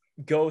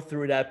go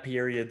through that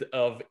period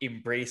of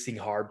embracing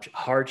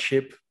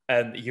hardship,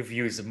 and you've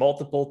used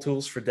multiple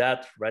tools for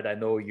that, right? I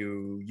know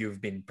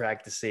you've been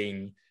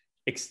practicing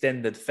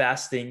extended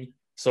fasting.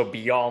 So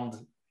beyond,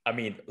 I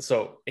mean,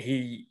 so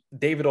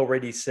David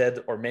already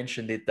said or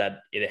mentioned it, that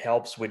it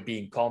helps with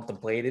being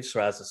contemplative,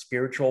 so as a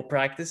spiritual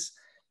practice,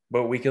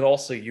 but we can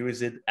also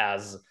use it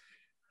as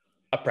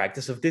a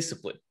practice of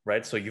discipline,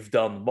 right? So you've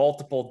done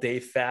multiple day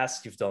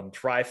fasts, you've done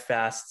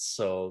tri-fasts.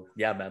 So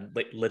yeah, man,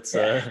 let's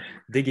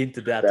dig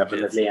into that.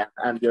 Definitely.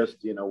 And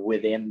just, you know,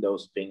 within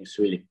those things,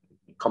 really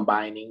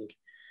combining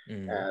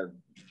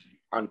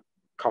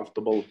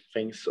uncomfortable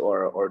things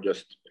or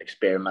just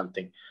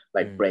experimenting,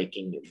 like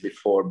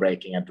before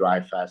breaking a dry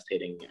fast,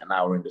 hitting an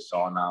hour in the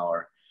sauna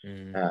or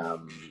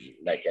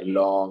like a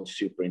long,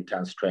 super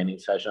intense training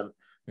session.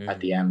 at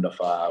the end of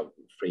a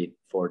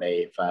 3-4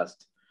 day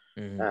fast.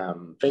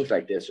 Things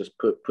like this, just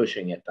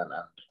pushing it and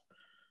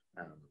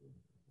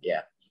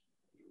yeah,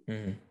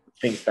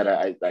 things that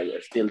I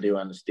still do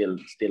and still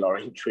are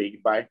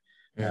intrigued by.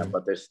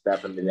 But there's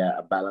definitely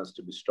a balance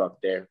to be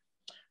struck there.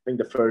 I think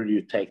the further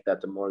you take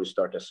that, the more you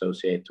start to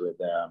associate with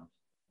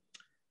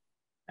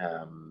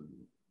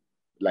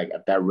like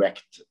a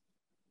direct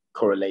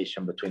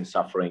correlation between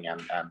suffering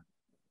and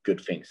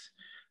good things.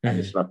 And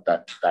it's not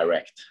that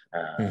direct,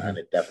 and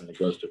it definitely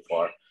goes too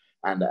far.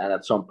 And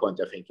at some point,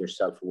 I think your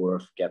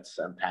self-worth gets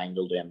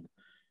entangled in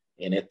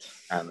it,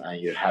 and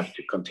you have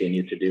to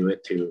continue to do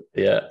it to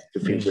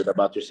feel good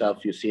about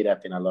yourself. You see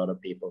that in a lot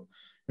of people.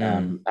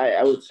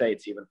 I would say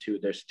it's even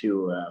there's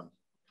two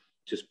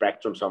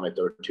spectrums on it,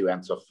 or two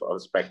ends of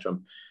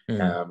spectrum.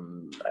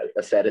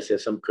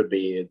 Asceticism could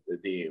be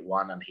the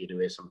one, and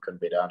hedonism could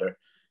be the other.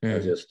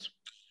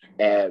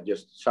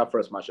 Just suffer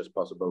as much as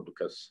possible,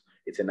 because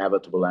it's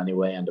inevitable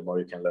anyway, and the more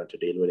you can learn to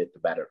deal with it, the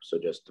better. So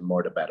just the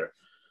more the better.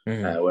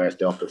 Whereas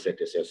the opposite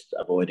is just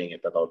avoiding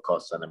it at all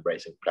costs and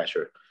embracing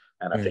pleasure.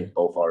 And I think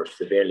both are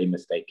severely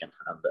mistaken.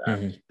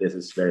 And this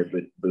is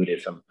very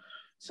Buddhism.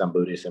 Some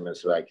Buddhism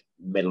is like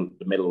the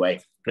middle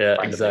way.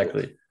 Yeah,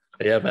 exactly.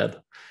 Yeah, man.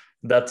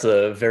 That's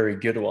a very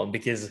good one,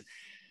 because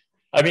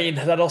I mean,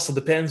 that also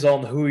depends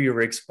on who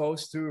you're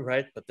exposed to,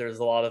 right? But there's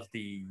a lot of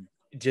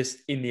just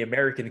in the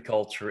American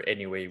culture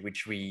anyway,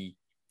 which we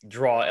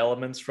draw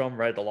elements from,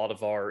 right? A lot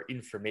of our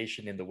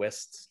information in the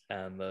West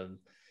and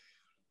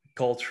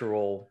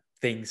cultural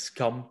things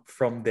come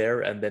from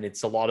there. And then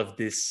it's a lot of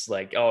this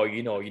like, oh,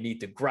 you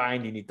need to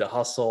grind, you need to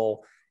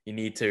hustle, you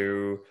need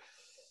to,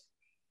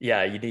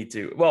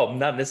 well,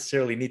 not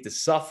necessarily need to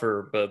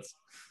suffer, but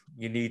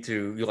you need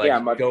to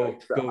go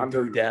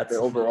do that. The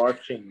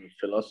overarching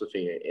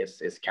philosophy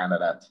is kind of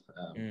that.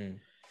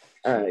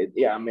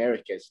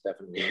 America is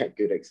definitely a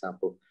good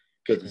example,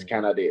 because it's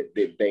kind of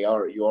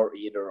you're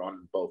either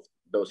on both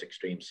those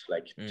extremes,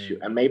 like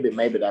and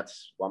maybe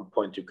that's one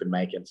point you could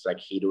make. It's like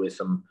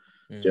hedonism,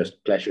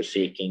 just pleasure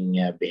seeking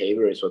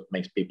behavior is what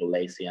makes people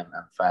lazy and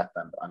fat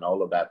and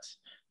all of that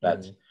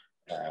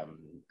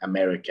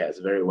America is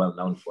very well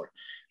known for.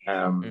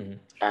 And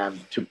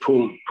to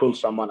pull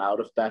someone out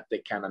of that, they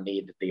kind of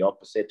need the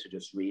opposite to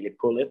just really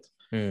pull it.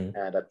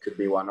 That could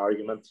be one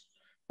argument,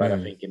 but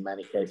I think in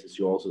many cases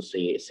you also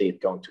see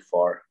it going too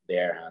far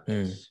there.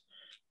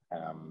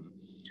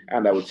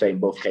 And I would say in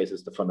both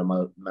cases the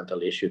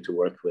fundamental issue to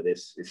work with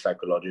is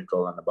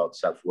psychological and about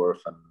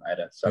self-worth and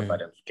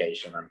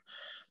self-identification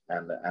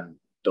and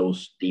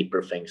those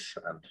deeper things.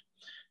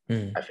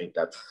 And I think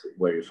that's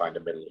where you find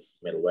the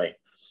middle way.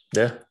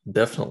 Yeah,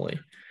 definitely.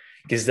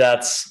 Because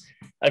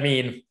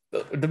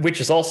which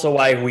is also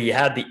why we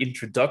had the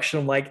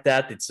introduction like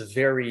that. It's a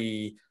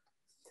very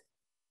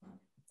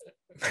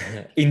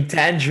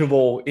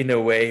intangible in a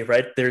way,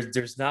 right?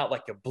 There's not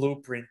like a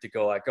blueprint to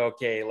go like,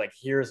 okay, like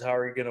here's how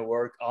you're gonna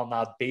work on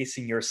not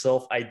basing your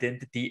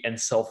self-identity and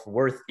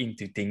self-worth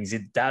into things.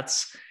 That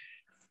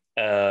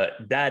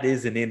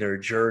is an inner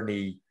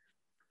journey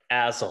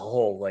as a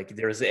whole. Like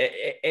there's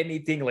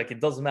anything, like it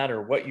doesn't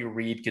matter what you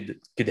read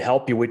could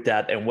help you with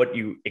that, and what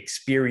you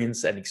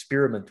experience and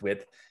experiment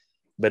with.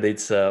 But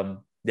it's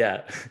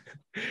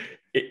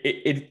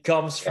it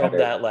comes from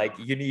that, like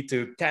you need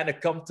to kind of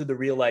come to the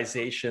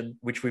realization,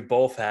 which we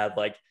both had,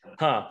 like,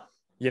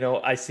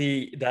 I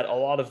see that a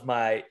lot of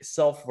my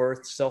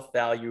self-worth,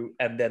 self-value,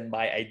 and then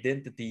my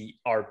identity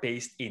are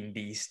based in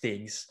these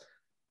things.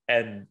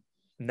 And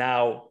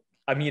now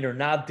I'm either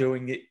not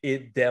doing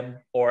them,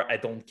 or I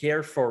don't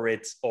care for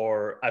it,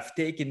 or I've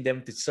taken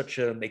them to such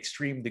an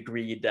extreme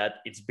degree that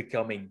it's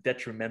becoming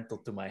detrimental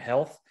to my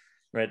health,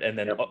 right? And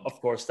then,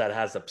 of course, that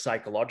has a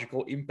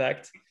psychological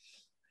impact.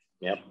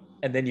 Yep.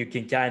 And then you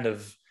can kind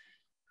of,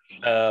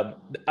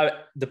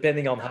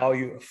 depending on how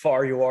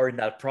far you are in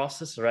that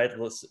process, right?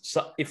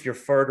 So if you're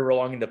further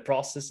along in the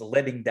process,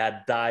 letting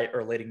that die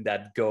or letting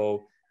that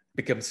go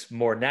becomes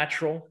more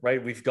natural,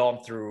 right? We've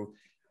gone through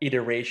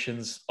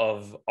iterations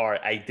of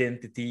our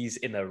identities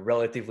in a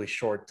relatively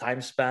short time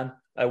span,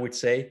 I would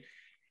say,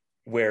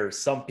 where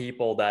some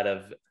people that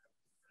have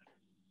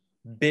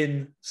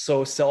been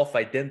so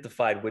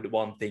self-identified with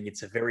one thing,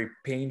 it's a very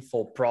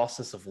painful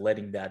process of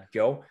letting that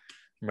go,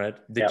 right?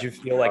 Did you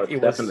feel like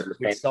it was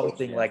with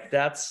something like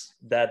that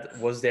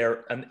was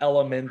there an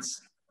element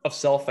of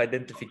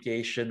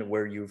self-identification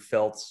where you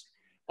felt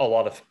a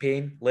lot of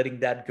pain letting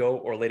that go,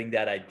 or letting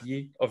that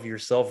idea of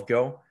yourself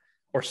go?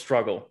 Or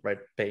struggle, right?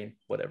 Pain,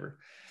 whatever.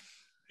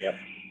 Yep.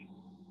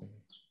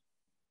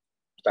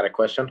 Is that a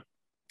question?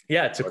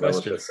 Yeah, it's a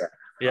question.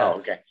 Yeah. Oh,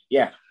 okay.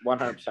 Yeah,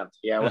 100%.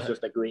 Yeah, I was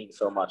just agreeing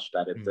so much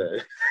that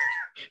it.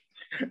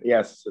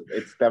 Yes,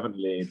 it's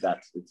definitely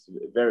that. It's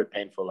very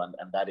painful, and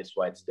that is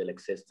why it still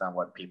exists, and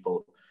what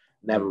people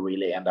never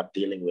really end up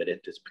dealing with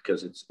it is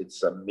because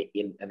it's an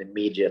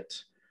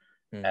immediate.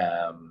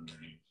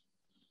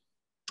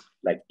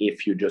 Like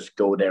if you just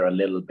go there a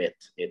little bit,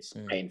 it's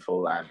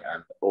painful and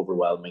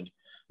overwhelming.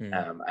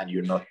 And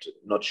you're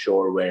not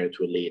sure where it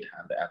will lead,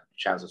 and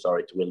chances are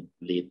it will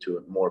lead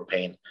to more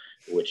pain,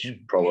 which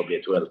probably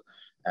it will.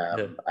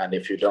 And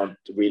if you don't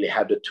really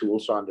have the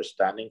tools or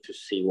understanding to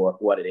see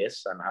what it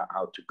is and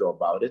how to go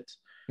about it,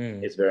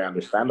 it's very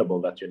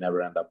understandable that you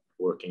never end up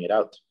working it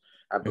out,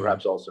 and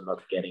perhaps also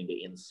not getting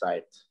the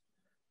insight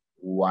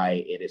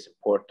why it is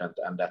important,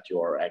 and that you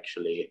are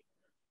actually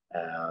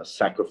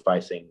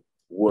sacrificing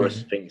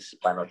worse things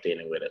by not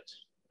dealing with it.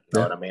 You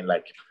know what I mean?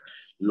 Like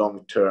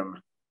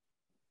long-term,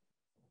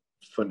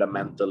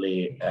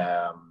 fundamentally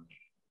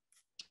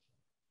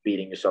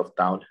beating yourself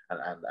down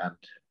and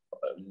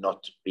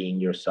not being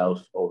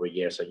yourself over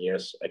years and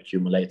years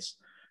accumulates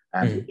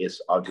and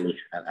is ugly,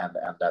 and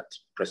that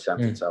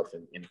presents itself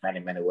in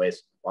many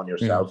ways on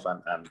yourself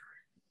and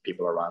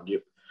people around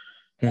you.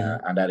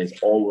 And that is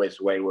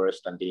always way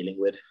worse than dealing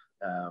with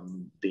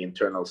the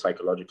internal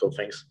psychological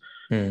things,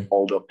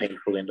 although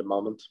painful in the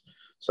moment.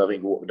 So I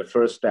think the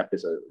first step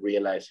is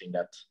realizing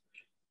that,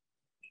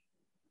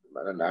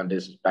 and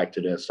this is back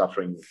to the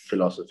suffering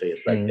philosophy,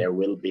 it's like there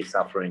will be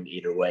suffering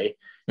either way.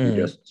 You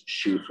just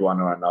choose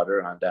one or another,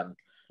 and then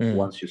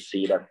once you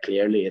see that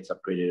clearly, it's a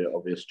pretty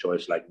obvious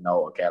choice. Like,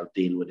 no, okay, I'll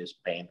deal with this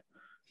pain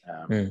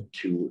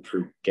to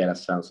get a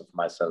sense of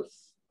myself,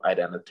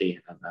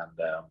 identity,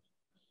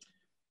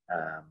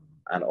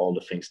 and all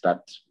the things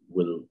that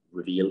will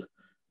reveal.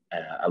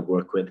 I'll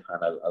work with,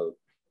 and I'll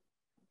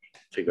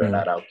figure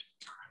that out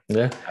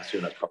as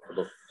soon as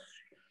possible.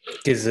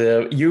 Because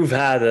you've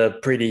had a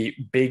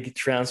pretty big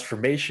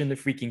transformation,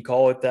 if we can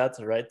call it that,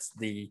 right?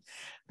 The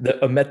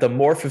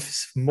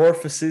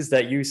metamorphosis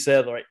that you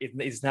said, right, it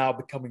is now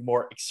becoming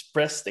more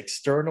expressed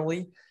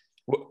externally.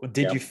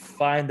 Did you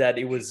find that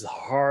it was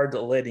hard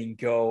letting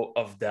go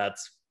of that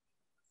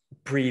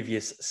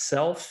previous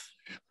self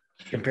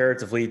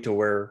comparatively to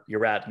where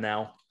you're at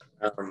now?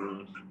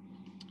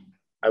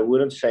 I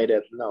wouldn't say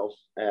that, no.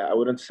 I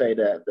wouldn't say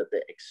that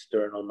the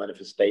external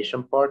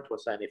manifestation part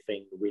was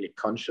anything really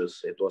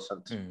conscious. It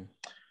wasn't,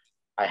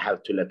 I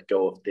have to let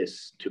go of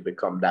this to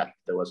become that.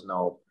 There was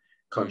no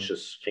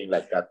conscious thing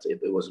like that. It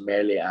was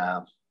merely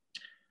an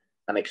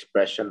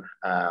expression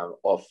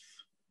of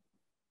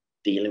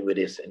dealing with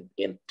these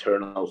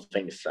internal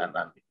things and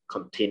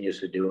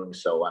continuously doing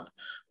so. And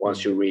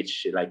once you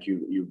reach, like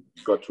you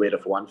got rid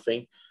of one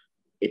thing,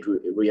 it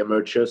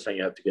reemerges and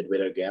you have to get rid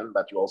of it again,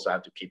 but you also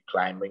have to keep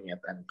climbing it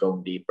and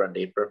going deeper and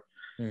deeper.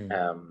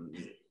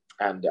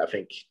 And I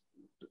think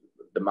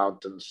the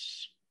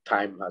mountains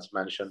time, as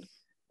mentioned,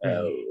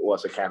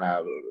 was a kind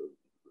of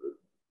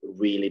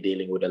really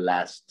dealing with the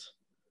last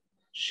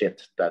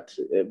shit that,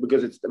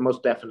 because it's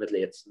most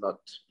definitely, it's not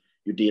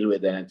you deal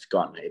with it and it's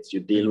gone. It's you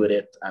deal with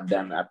it and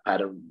then a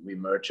pattern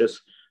reemerges,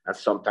 and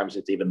sometimes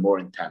it's even more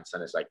intense,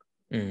 and it's like,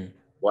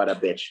 what a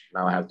bitch.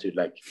 Now I have to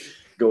like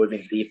go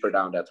even deeper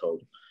down that hole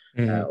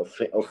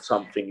of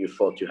something you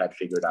thought you had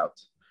figured out.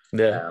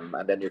 And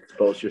then you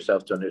expose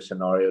yourself to a new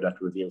scenario that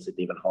reveals it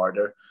even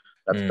harder.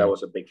 That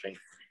was a big thing.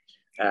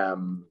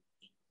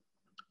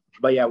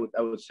 But yeah,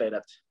 I would say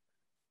that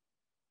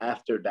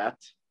after that,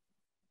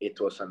 it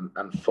was an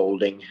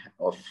unfolding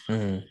of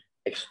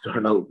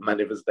external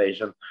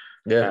manifestation.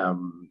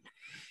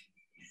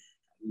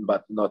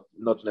 But not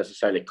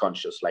necessarily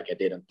conscious. Like I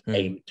didn't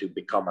aim to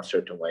become a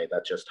certain way.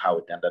 That's just how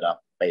it ended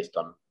up based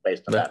on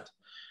that.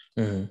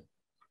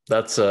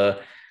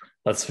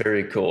 That's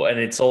very cool. And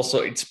it's also,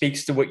 it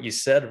speaks to what you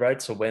said,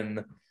 right? So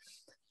when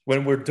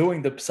we're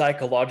doing the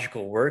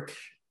psychological work,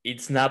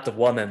 it's not the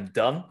one and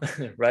done,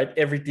 right?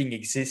 Everything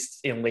exists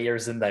in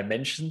layers and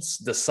dimensions.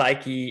 The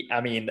psyche, I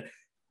mean,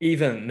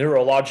 even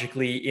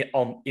neurologically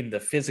in the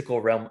physical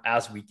realm,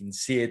 as we can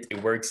see it,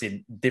 it works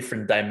in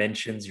different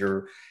dimensions.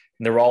 Your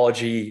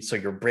neurology, so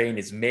your brain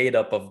is made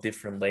up of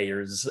different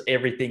layers.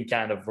 Everything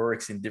kind of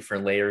works in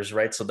different layers,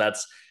 right? So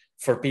that's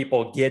for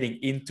people getting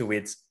into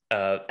it,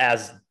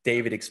 as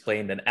David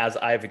explained and as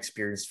I've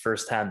experienced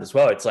firsthand as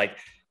well. It's like,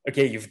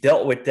 okay, you've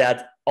dealt with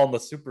that on the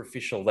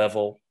superficial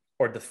level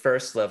or the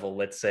first level,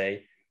 let's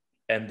say,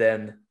 and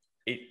then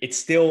it's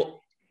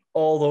still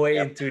all the way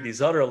into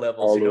these other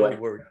levels, you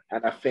know.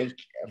 And I think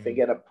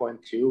at a point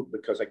too,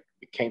 because I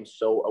became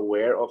so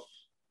aware of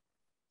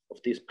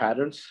these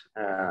patterns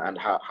and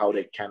how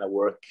they kind of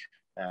work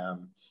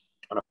on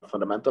a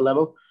fundamental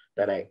level,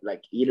 that I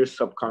like either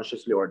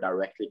subconsciously or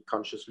directly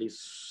consciously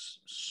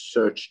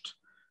searched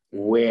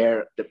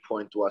where the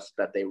point was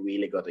that they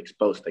really got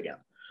exposed again.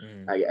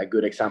 A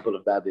good example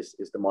of that is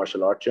the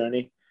martial art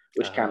journey,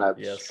 which kind of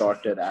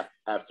started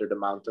after the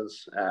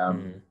mountains.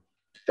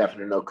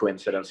 Definitely no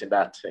coincidence in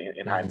that,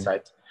 in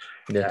hindsight.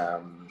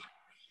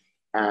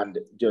 And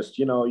just,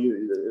 you know,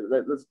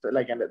 let's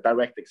like a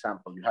direct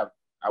example. You have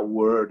a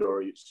word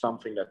or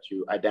something that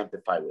you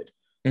identify with.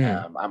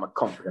 I'm a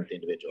confident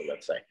individual,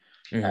 let's say.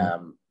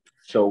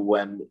 So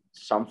when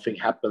something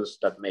happens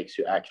that makes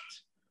you act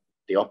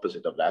the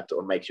opposite of that,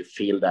 or makes you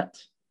feel the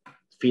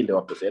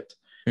opposite,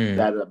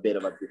 that's a bit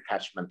of a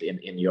detachment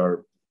in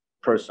your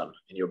person,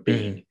 in your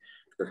being.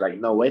 It's like,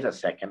 no, wait a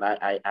second,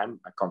 I'm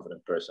a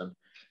confident person,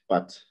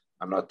 but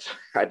I'm not.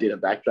 I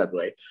didn't act that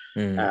way.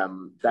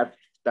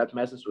 That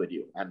messes with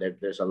you, and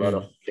there's a lot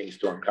of things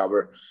to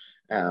uncover.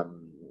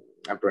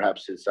 And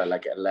perhaps it's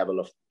like a level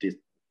of this,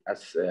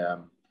 as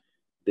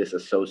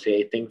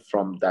disassociating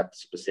from that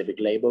specific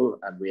label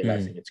and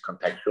realizing it's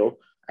contextual,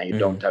 and you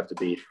don't have to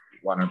be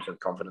 100%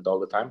 confident all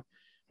the time.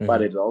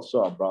 But it's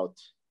also about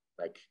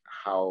like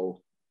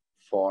how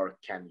far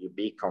can you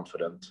be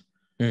confident.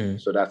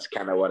 So that's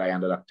kind of what I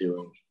ended up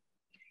doing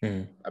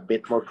a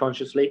bit more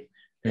consciously.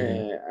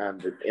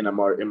 And in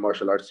a in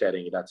martial arts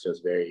setting, that's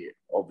just very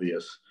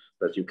obvious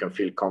that you can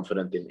feel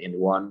confident in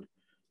one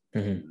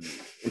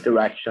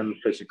interaction,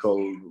 physical,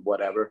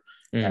 whatever.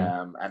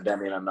 And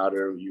then in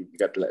another, you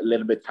get a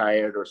little bit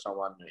tired, or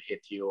someone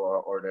hit you,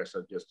 or there's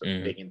just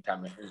a big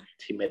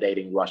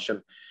intimidating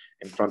Russian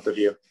in front of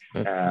you.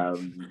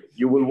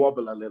 You will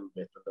wobble a little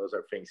bit, and those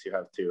are things you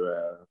have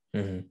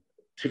to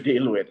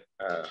deal with.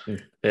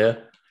 Yeah,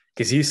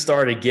 because you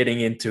started getting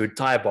into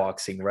Thai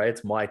boxing, right?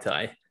 Muay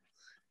Thai.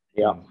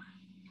 Yeah.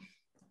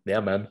 Yeah,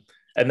 man.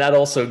 And that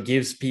also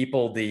gives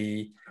people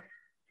the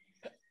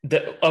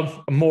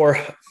more,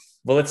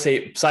 well, let's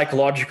say,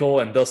 psychological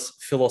and thus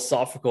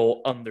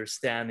philosophical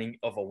understanding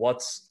of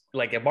what's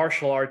like a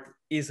martial art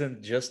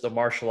isn't just a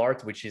martial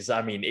art, which is,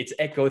 I mean, it's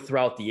echoed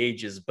throughout the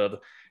ages,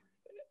 but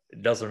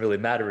it doesn't really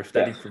matter if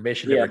that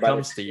information never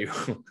comes to you.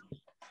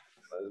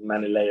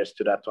 Many layers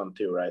to that one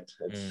too, right?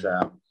 It's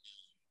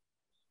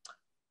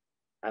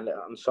and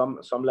on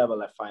some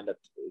level, I find that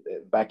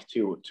back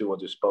to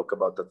what you spoke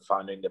about, that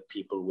finding the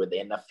people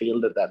within a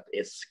field that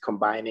is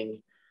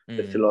combining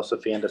the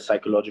philosophy and the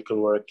psychological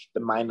work, the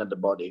mind and the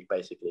body,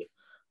 basically.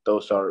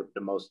 Those are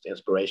the most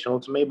inspirational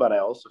to me, but I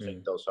also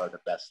think those are the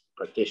best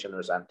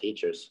practitioners and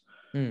teachers.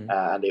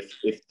 And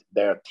if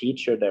they're a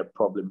teacher, they're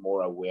probably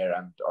more aware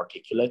and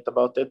articulate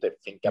about it. They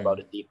think about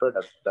it deeper.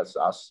 That's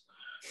us.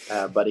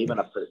 But even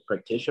a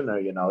practitioner,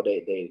 you know,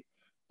 they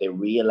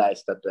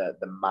realize that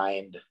the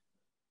mind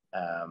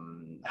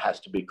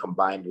has to be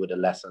combined with the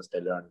lessons they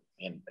learn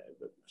in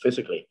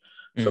physically.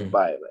 So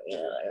by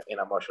in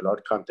a martial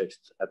art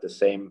context, at the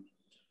same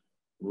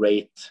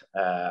rate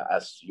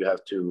as you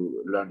have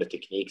to learn the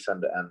techniques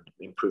and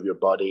improve your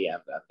body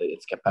and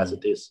its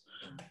capacities,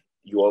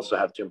 you also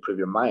have to improve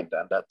your mind,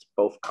 and that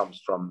both comes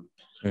from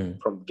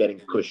getting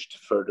pushed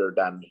further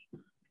than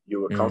you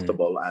were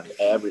comfortable, and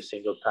every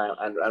single time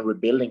and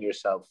rebuilding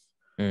yourself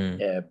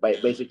by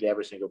basically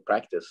every single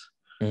practice.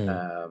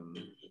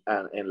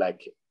 And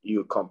like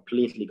you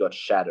completely got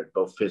shattered,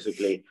 both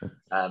physically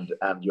and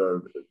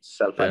your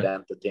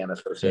self-identity and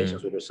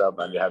associations with yourself,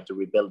 and you have to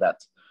rebuild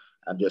that.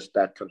 And just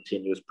that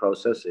continuous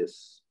process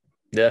is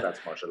that's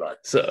martial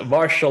arts. So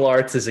martial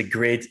arts is a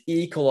great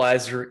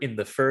equalizer in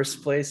the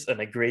first place and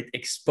a great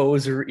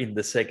exposer in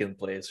the second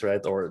place,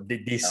 right? Or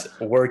these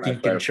work in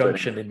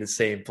conjunction in the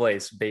same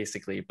place,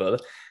 basically.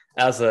 But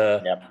as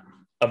a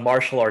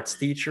martial arts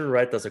teacher,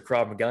 right, as a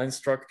Krav Maga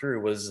instructor,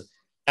 it was,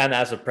 and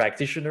as a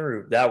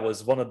practitioner, that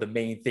was one of the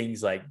main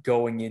things, like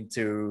going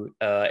into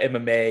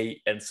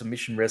MMA and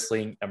submission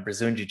wrestling and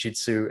Brazilian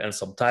Jiu-Jitsu and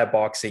some Thai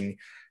boxing,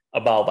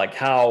 about like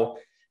how,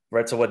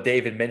 right, so what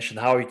David mentioned,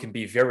 how you can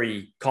be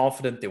very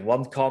confident in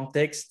one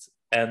context.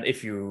 And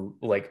if you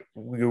like,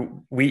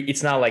 we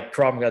it's not like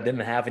Krav Maga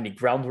didn't have any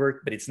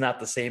groundwork, but it's not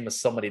the same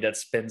as somebody that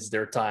spends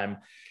their time,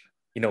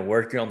 you know,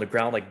 working on the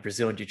ground, like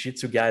Brazilian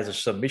Jiu-Jitsu guys or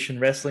submission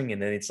wrestling.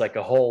 And then it's like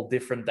a whole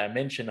different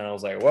dimension. And I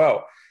was like,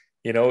 whoa.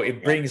 You know,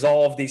 it brings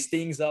all of these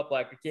things up,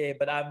 like, okay,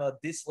 but I'm at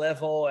this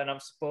level and I'm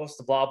supposed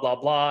to blah, blah,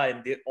 blah,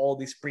 and all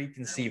these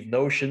preconceived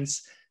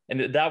notions.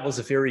 And that was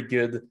a very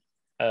good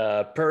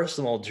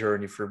personal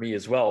journey for me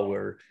as well,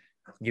 where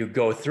you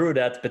go through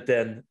that. But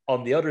then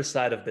on the other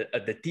side of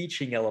the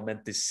teaching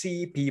element, to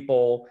see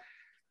people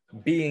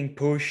being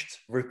pushed,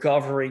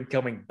 recovering,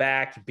 coming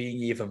back,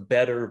 being even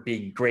better,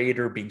 being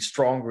greater, being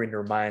stronger in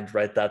their mind,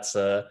 right? That's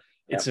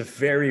it's a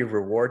very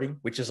rewarding,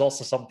 which is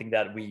also something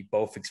that we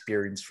both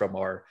experience from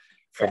our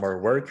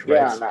work,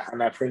 right? Yeah,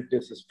 and I think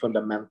this is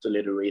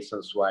fundamentally the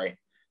reasons why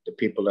the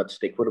people that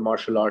stick with the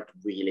martial art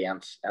really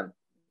end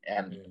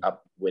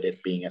up with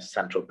it being a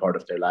central part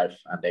of their life,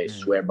 and they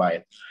swear by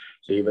it.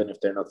 So even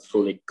if they're not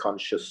fully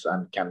conscious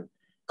and can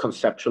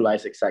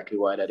conceptualize exactly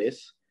why that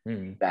is,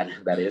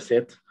 that is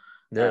it.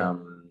 Yeah.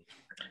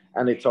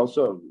 And it's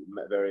also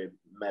very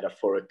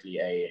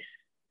metaphorically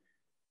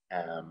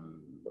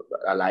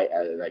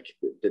like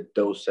the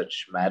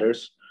dosage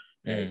matters,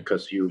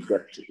 because you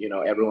get, you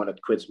know, everyone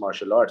that quits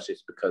martial arts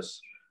is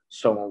because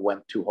someone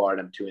went too hard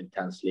and too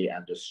intensely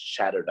and just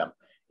shattered them,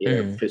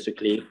 either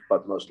physically,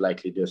 but most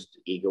likely just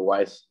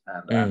ego-wise,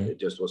 and it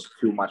just was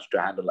too much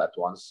to handle at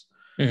once.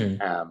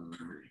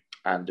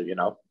 And you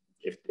know,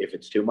 if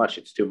it's too much,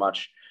 it's too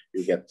much.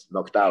 You get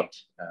knocked out,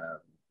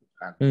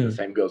 and the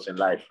same goes in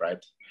life,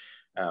 right?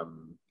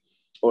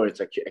 Or it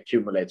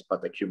accumulates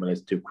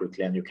too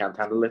quickly and you can't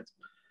handle it.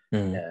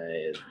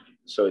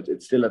 So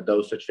it's still a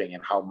dosage thing,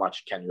 and how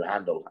much can you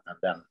handle, and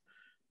then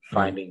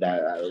finding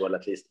that, well,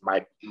 at least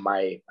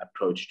my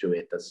approach to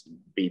it is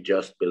be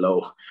just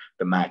below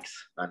the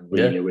max and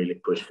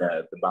really push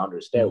the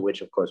boundaries there,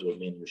 which of course will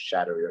mean you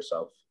shatter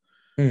yourself,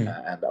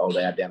 and all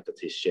the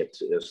identity shit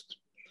just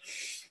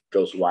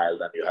goes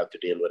wild, and you have to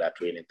deal with that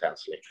really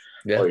intensely,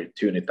 or you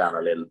tune it down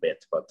a little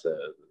bit, but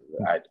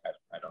I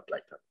don't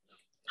like that.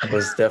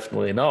 Was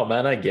definitely no,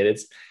 man. I get it.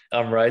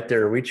 I'm right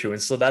there with you.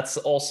 And so that's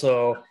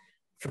also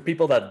for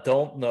people that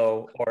don't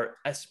know, or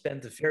I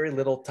spent very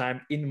little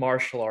time in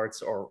martial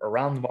arts or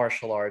around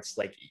martial arts,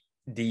 like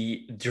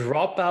the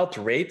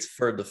dropout rate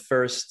for the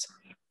first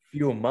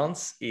few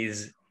months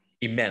is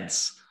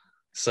immense.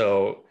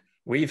 So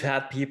we've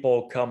had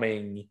people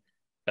coming,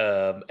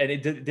 and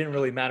didn't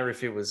really matter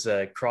if it was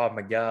Krav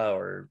Maga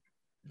or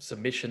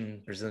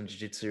submission, Brazilian Jiu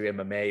Jitsu,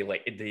 MMA,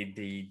 like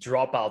the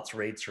dropouts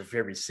rates are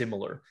very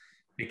similar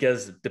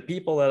because the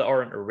people that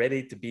aren't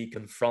ready to be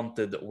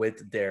confronted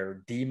with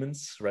their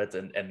demons, right,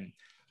 and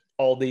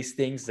all these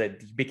things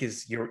that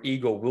because your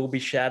ego will be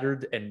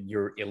shattered and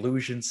your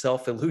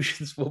self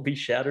illusions will be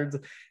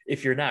shattered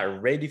if you're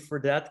not ready for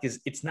that, because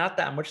it's not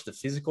that much the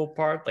physical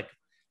part, like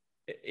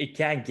it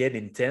can get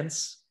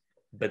intense,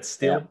 but Yeah.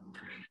 still,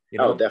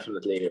 Oh,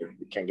 definitely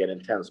it can get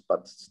intense,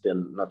 but still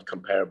not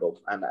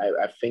comparable. And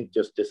I think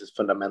just this is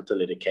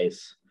fundamentally the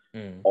case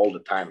all the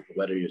time,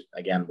 whether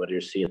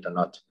you see it or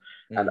not.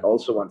 And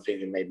also one thing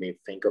you made me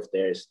think of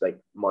there is like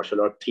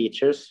martial art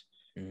teachers.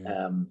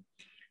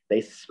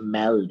 They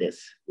smell this,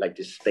 like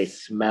this. They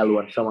smell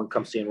when someone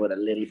comes in with a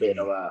little bit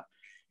of a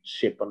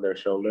chip on their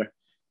shoulder.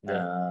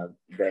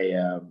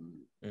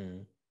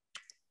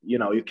 You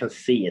know, you can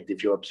see it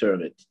if you observe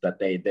it, that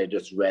they're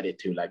just ready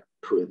to like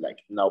put like,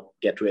 no,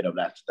 get rid of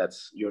that.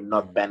 That's, you're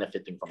not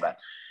benefiting from that.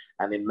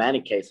 And in many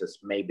cases,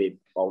 maybe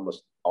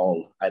almost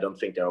all, I don't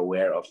think they're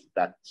aware of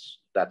that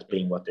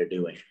being what they're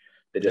doing.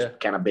 They just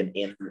kind of been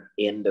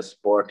in the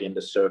sport, in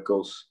the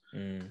circles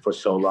for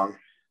so long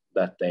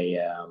that they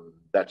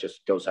that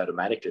just goes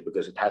automatically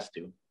because it has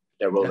to.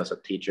 Their role as a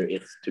teacher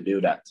is to do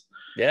that.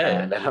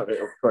 And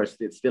of course,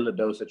 it's still a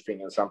dosage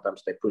thing, and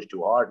sometimes they push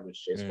too hard,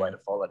 which is why the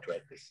fallout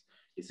rate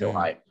is so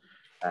high.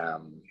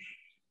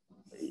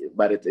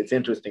 But it's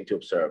interesting to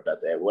observe that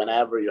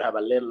whenever you have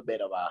a little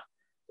bit of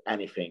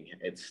anything,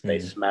 they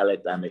smell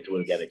it and it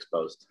will get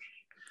exposed.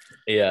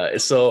 Yeah.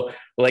 So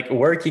like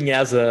working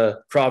as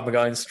a Krav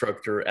Maga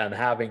instructor and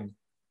having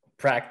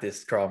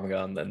practiced Krav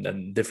Maga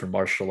and different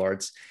martial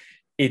arts,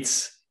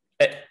 it's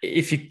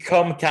if you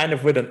come kind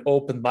of with an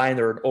open mind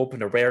or an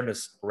open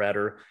awareness,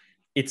 rather,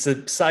 it's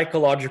a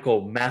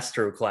psychological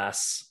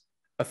masterclass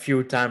a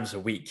few times a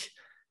week.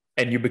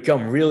 And you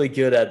become really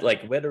good at,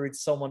 like, whether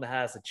it's someone that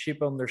has a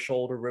chip on their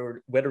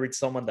shoulder, whether it's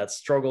someone that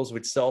struggles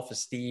with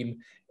self-esteem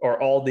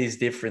or all these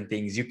different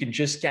things, you can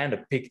just kind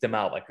of pick them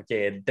out. Like,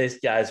 okay, this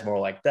guy's more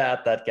like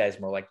that guy's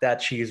more like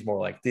that, she's more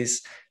like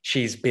this,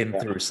 she's been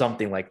through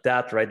something like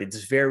that, right?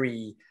 It's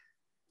very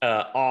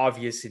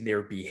obvious in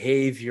their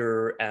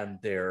behavior and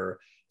the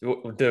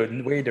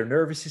way their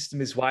nervous system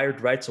is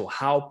wired, right? So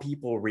how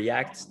people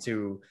react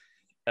to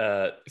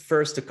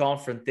first the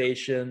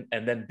confrontation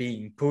and then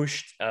being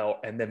pushed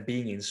and then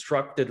being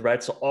instructed,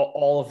 right? So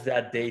all of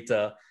that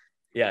data,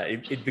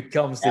 it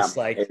becomes this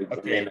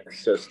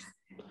it's just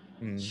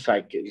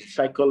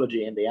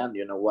psychology in the end.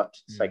 You know, what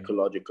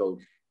psychological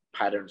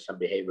patterns and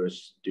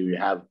behaviors do you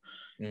have?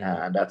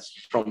 And that's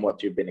from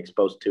what you've been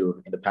exposed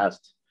to in the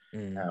past.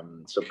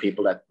 So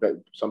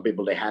some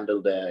people they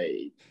handle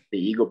the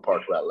ego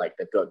part well, like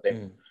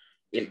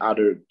in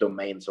other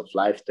domains of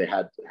life they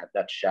had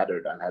that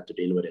shattered and had to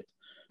deal with it.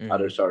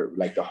 Others are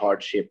like the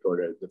hardship or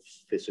the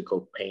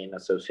physical pain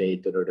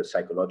associated or the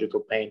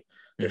psychological pain.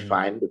 They're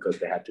fine because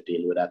they had to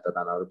deal with that at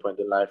another point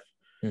in life,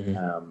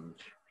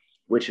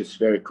 which is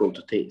very cool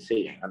to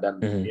see. And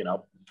then, you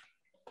know,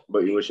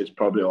 but which is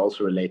probably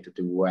also related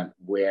to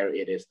where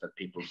it is that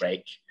people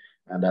break.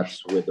 And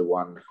that's with the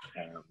one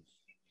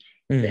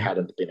they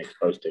hadn't been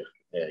exposed to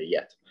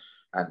yet.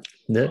 And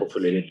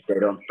hopefully they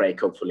don't break.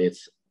 Hopefully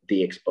it's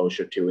the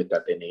exposure to it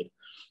that they need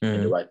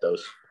in the right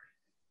dose.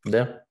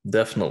 Yeah,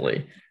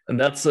 definitely. And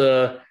that's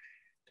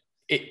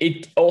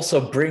it also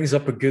brings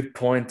up a good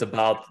point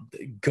about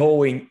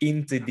going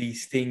into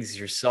these things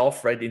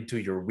yourself, right? Into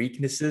your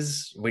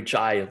weaknesses, which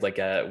I like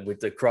with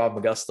the Krav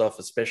Maga stuff,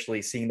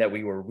 especially seeing that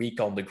we were weak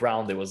on the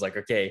ground, it was like,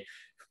 okay,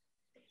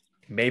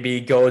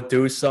 maybe go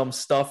do some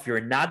stuff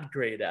you're not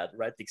great at,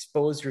 right?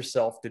 Expose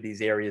yourself to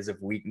these areas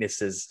of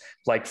weaknesses.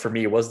 Like for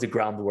me, it was the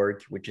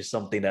groundwork, which is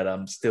something that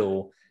I'm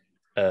still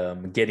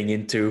getting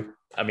into.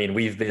 I mean,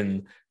 we've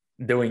been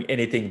doing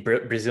anything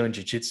Brazilian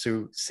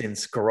Jiu-Jitsu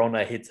since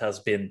Corona hit has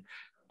been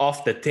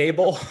off the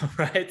table,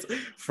 right?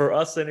 For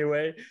us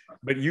anyway.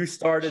 But you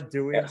started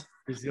doing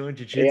Brazilian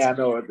Jiu-Jitsu. Yeah,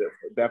 no,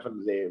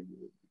 definitely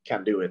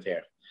can do it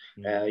here.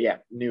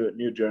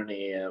 New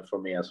journey for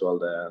me as well,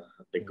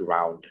 the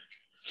ground.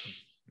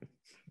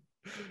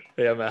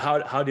 Yeah, man.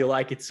 How do you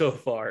like it so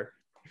far?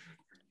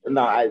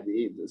 No, I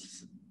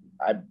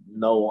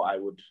know I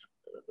would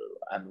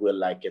and will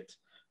like it.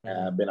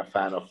 Been a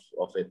fan of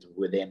it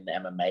within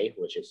MMA,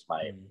 which is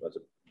was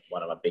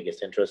one of my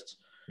biggest interests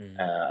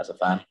as a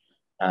fan,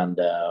 and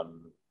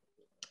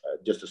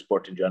just the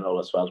sport in general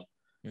as well.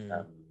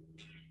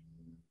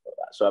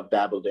 So I've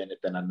dabbled in it,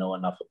 and I know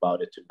enough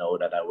about it to know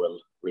that I will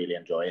really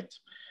enjoy it.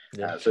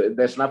 So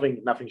there's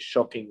nothing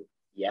shocking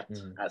yet,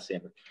 as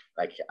in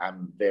like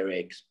I'm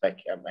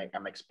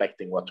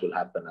expecting what will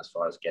happen as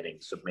far as getting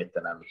submitted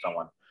and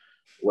someone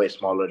way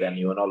smaller than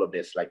you and all of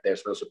this. Like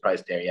there's no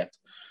surprise there yet.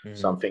 Mm.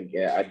 Something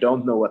I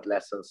don't know what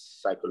lessons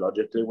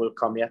psychologically will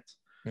come yet.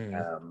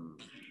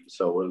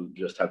 So we'll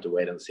just have to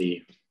wait and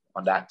see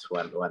on that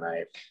when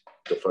I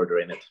go further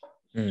in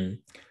it.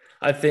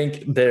 I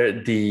think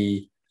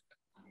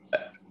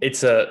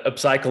it's a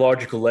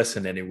psychological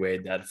lesson anyway,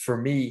 that for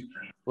me,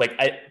 like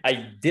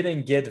I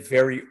didn't get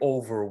very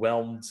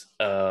overwhelmed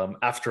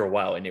after a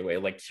while anyway.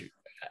 Like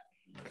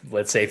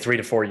let's say 3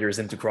 to 4 years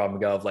into Krav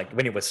Maga, of like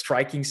when it was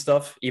striking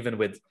stuff, even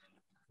with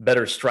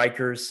better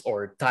strikers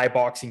or Thai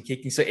boxing,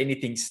 kicking, so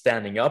anything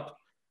standing up.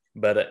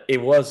 But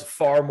it was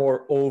far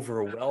more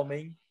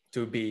overwhelming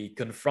to be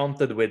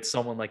confronted with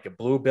someone like a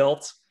blue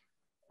belt,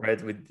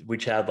 right?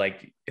 Which had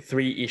like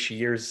 3-ish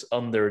years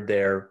under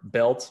their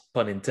belt,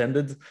 pun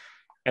intended.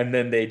 And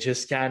then they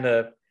just kind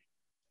of,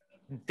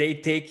 they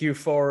take you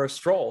for a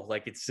stroll.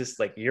 Like it's just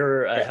like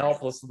you're a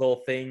helpless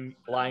little thing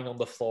lying on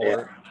the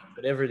floor.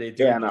 Whatever they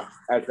do. Yeah, no,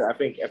 I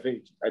think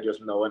I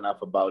just know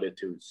enough about it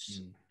to.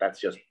 That's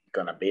just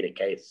gonna be the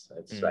case.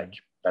 It's like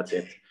that's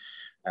it.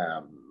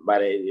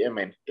 But I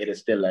mean, it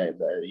is still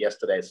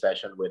yesterday's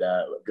session with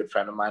a good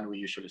friend of mine. We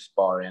usually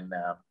spar in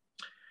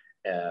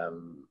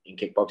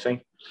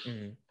kickboxing,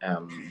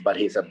 but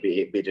he's a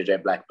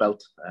BJJ black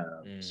belt,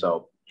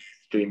 so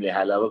extremely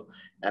high level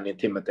and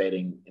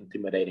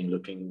intimidating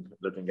looking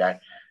guy.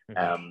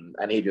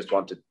 And he just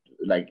wanted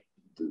like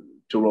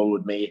to roll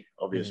with me,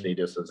 obviously.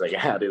 Just as like,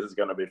 yeah, this is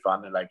gonna be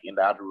fun. And like in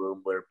the other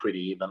room we're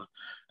pretty even,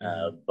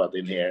 but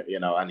in here, you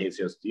know, and he's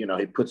just, you know,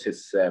 he puts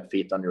his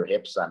feet on your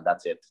hips and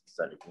that's it.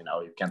 So you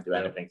know, you can't do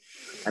anything.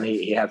 And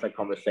he has a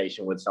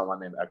conversation with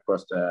someone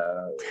across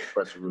the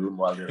room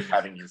while they're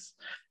having his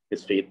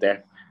feet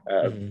there.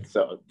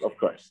 So of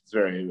course it's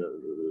very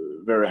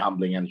very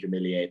humbling and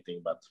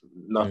humiliating, but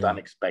not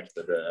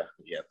unexpected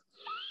yet.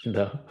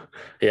 No,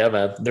 yeah,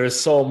 man. There's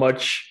so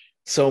much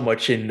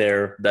in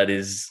there that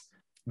is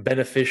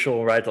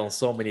beneficial, right, on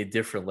so many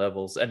different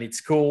levels, and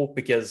it's cool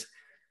because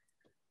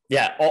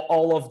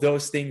all of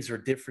those things are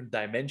different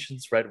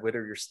dimensions, right?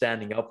 Whether you're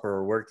standing up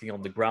or working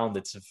on the ground,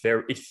 it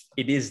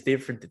is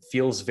different. It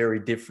feels very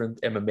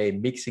different. MMA,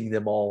 mixing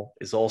them all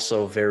is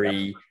also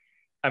very,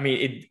 I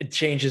mean, it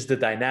changes the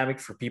dynamic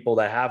for people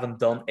that haven't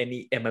done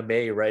any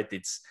MMA, right?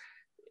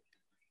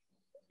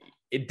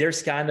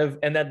 There's kind of,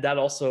 and that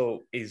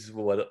also is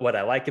what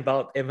I like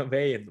about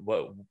MMA and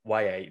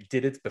why I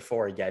did it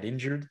before I got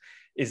injured,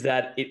 is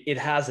that it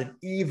has an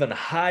even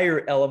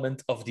higher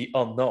element of the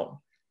unknown,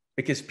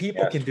 because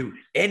people can do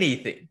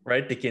anything,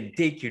 right? They can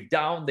take you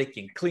down, they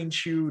can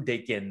clinch you, they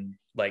can,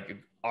 like,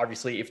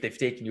 obviously if they've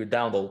taken you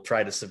down, they'll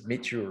try to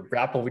submit you or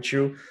grapple with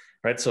you,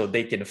 right? So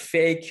they can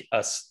fake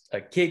a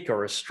kick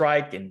or a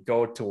strike and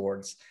go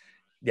towards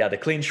the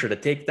clinch or the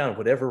takedown,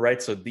 whatever, right?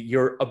 So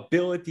your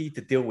ability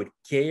to deal with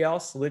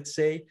chaos, let's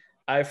say,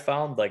 I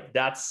found like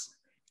that's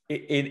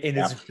in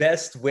its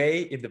best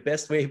way, in the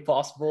best way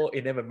possible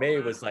in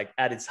MMA, was like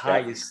at its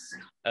highest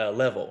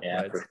level.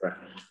 Yeah, right? for sure.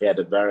 Yeah,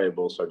 the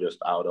variables are just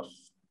out of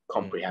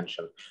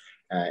comprehension.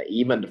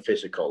 Even the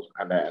physical,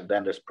 and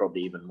then there's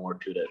probably even more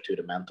to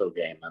the mental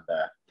game and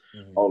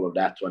all of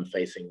that when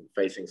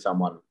facing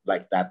someone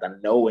like that,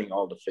 and knowing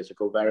all the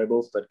physical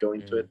variables that go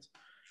into it,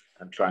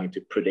 and trying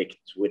to predict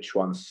which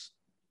ones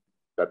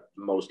that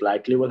most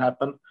likely will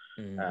happen.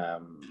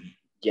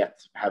 Yet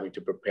having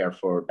to prepare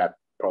for that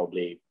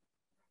probably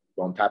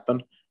won't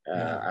happen,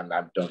 and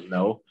I don't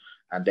know,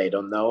 and they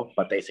don't know,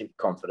 but they seem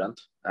confident.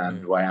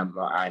 And why am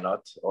I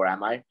not, or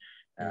am I?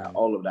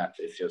 All of that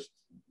is just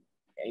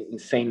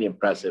insanely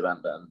impressive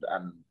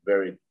and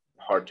very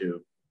hard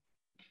to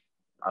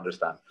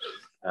understand.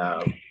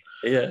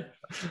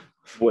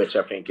 Which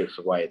I think is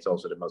why it's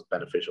also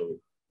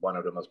one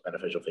of the most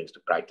beneficial things to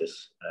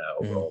practice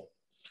overall.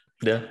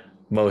 Yeah,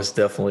 most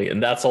definitely.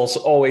 And that's also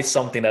always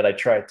something that I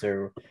try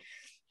to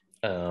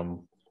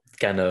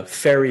kind of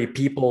ferry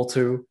people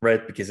to,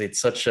 right? Because it's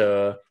such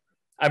I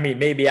mean,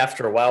 maybe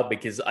after a while,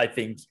 because I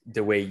think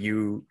the way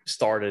you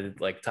started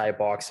like Thai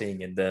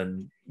boxing and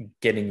then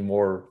getting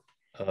more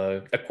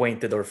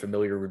acquainted or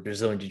familiar with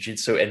Brazilian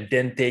Jiu-Jitsu and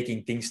then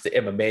taking things to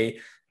MMA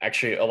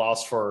actually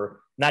allows for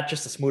not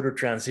just a smoother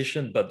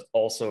transition, but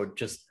also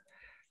just,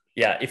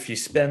 if you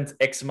spend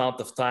X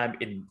amount of time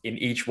in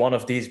each one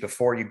of these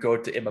before you go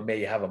to MMA,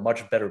 you have a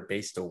much better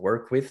base to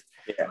work with.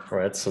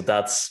 Right. So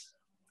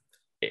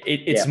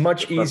it's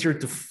much easier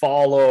to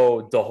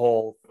follow the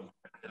whole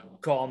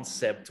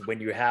concept when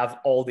you have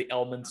all the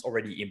elements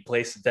already in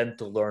place than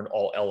to learn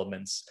all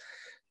elements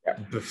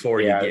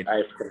before you get.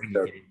 I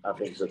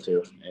think so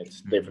too.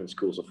 It's different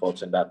schools of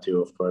thoughts in that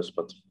too, of course,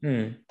 but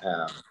there's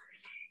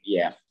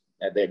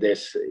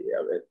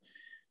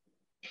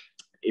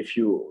if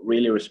you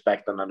really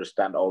respect and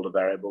understand all the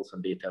variables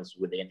and details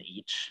within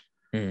each,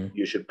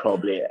 you should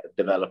probably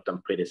develop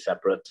them pretty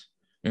separate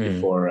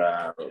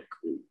before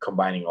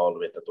combining all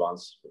of it at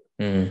once.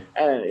 And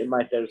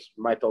there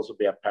might also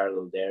be a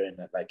parallel there in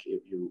that, like,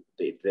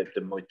 the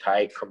Muay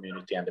Thai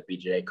community and the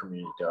BJJ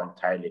community are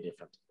entirely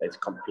different. It's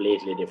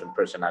completely different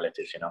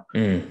personalities, you know.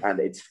 And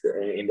it's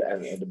in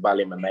the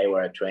Bali MMA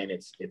where I train,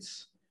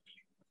 it's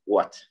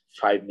what,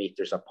 5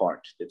 meters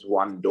apart. It's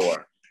one door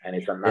and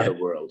it's another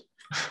world.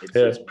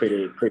 It's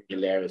pretty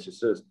hilarious. It's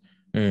just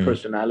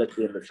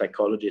personality and the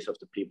psychologies of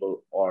the people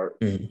are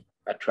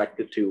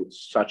attracted to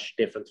such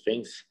different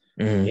things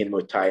in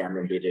Muay Thai and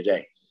in BJJ.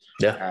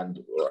 Yeah. And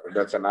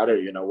that's another,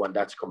 you know, when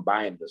that's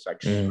combined, there's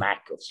like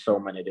smack of so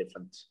many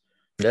different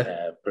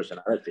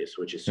personalities,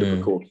 which is super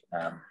cool.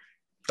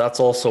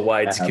 That's also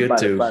why it's good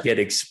to get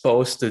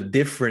exposed to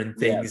different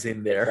things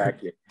in there.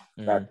 Exactly.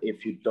 That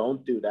if you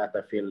don't do that,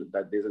 I feel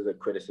that this is a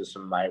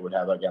criticism I would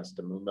have against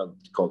the movement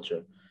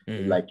culture.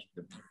 Like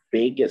the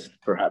biggest,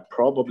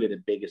 probably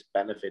the biggest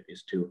benefit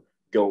is to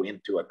go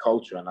into a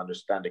culture and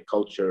understand the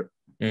culture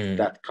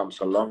that comes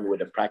along with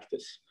the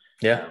practice.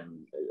 Yeah.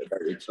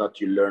 It's not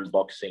you learn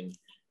boxing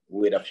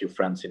with a few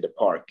friends in the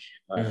park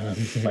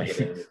by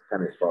hitting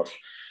tennis balls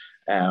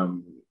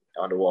on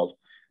the wall.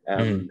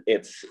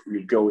 It's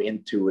you go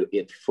into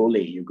it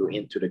fully, you go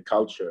into the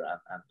culture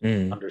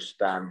and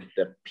understand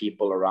the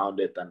people around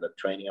it and the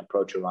training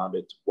approach around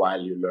it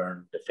while you learn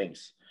the things.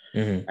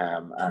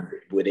 And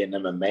within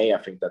MMA,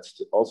 I think that's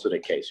also the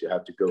case. You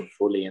have to go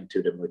fully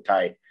into the Muay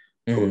Thai,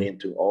 fully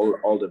into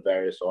all the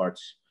various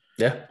arts,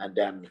 and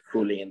then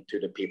fully into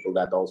the people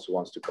that also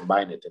wants to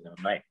combine it in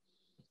MMA.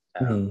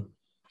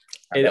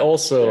 It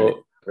also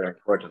very, very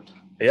important.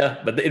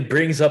 Yeah, but it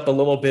brings up a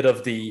little bit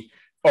of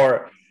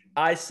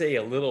I say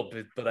a little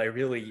bit, but I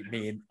really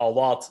mean a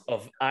lot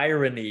of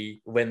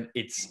irony when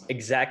it's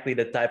exactly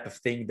the type of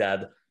thing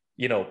that,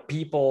 you know,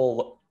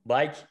 people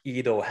like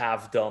Ido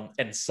have done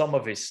and some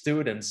of his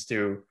students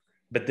do,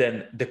 but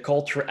then the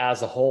culture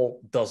as a whole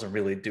doesn't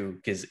really do.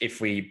 Because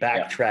if we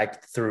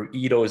backtrack through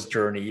Ido's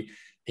journey,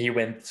 he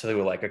went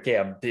to like, okay,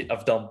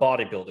 I've done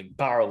bodybuilding,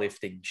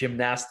 powerlifting,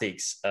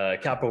 gymnastics,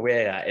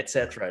 capoeira,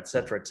 etc.,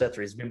 etc.,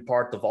 etc. He's been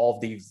part of all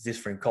of these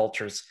different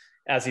cultures,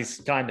 as he's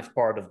kind of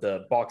part of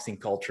the boxing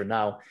culture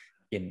now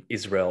in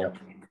Israel,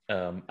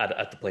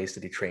 at the place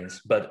that he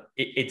trains. But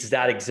it's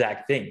that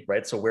exact thing,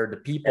 right? So we're the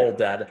people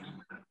that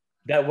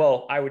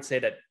well, I would say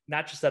that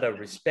not just that I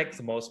respect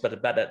the most,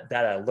 but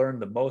that I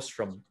learned the most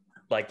from,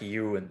 like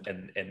you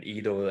and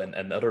Ido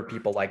and other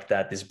people like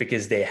that, is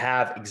because they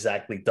have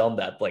exactly done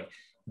that. Like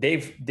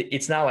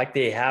it's not like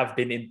they have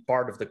been in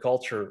part of the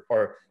culture,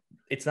 or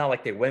it's not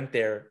like they went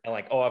there and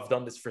like, oh, I've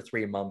done this for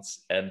 3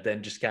 months and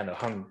then just kind of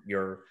hung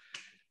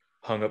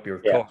up your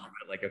coat.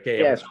 Like,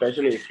 okay.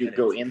 Especially if you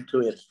go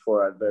into it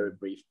for a very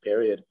brief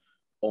period,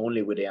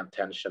 only with the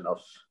intention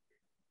of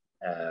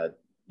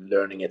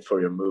learning it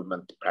for your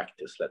movement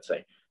practice, let's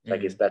say.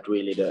 Like, is that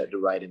really the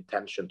right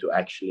intention to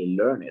actually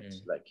learn it?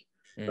 Like,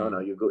 no,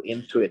 you go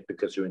into it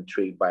because you're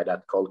intrigued by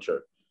that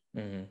culture.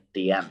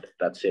 The end,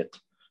 that's it.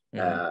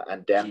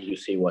 And then you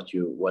see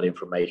what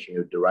information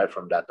you derive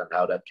from that and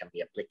how that can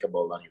be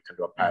applicable, and you can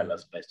draw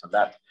parallels based on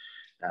that.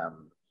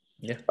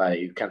 But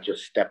you can't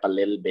just step a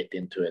little bit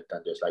into it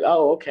and just like,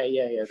 oh, okay,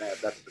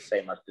 that's the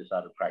same as this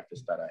other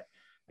practice that I,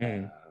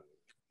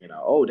 you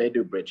know, oh, they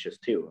do bridges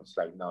too. It's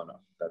like, no,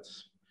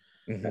 that's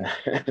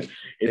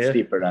it's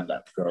deeper than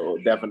that. So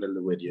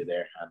definitely with you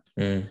there.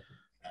 And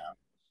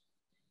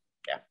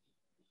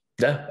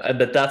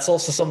but that's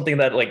also something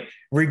that, like,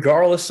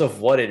 regardless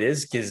of what it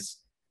is, because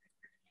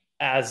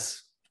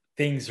as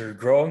things are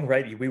growing,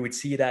 right, we would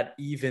see that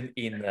even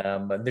in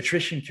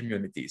nutrition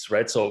communities,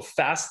 right? So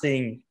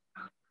fasting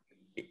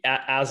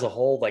as a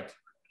whole, like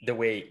the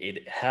way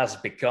it has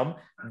become,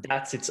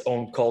 that's its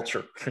own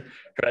culture,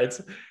 right?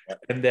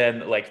 And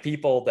then like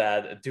people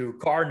that do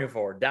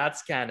carnivore,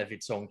 that's kind of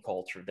its own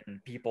culture.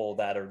 Then people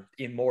that are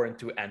more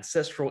into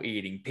ancestral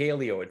eating,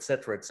 paleo,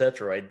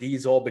 etc., right?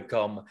 These all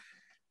become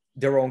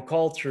their own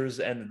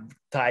cultures, and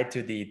tied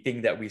to the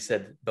thing that we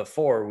said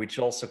before, which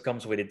also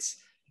comes with its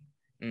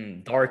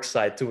dark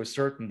side to a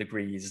certain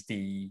degree, is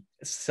the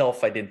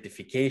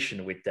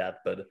self-identification with that.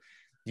 But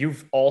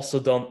you've also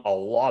done a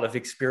lot of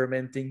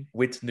experimenting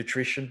with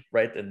nutrition,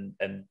 right? And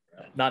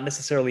not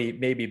necessarily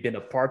maybe been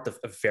a part of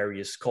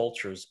various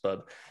cultures,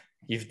 but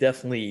you've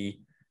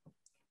definitely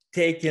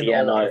taken.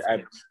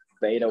 I've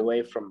stayed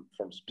away from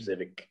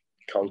specific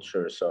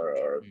cultures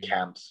or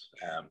camps,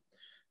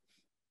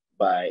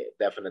 by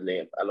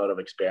definitely a lot of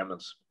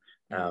experiments.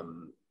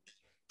 I'm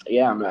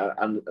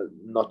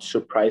not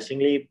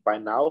surprisingly by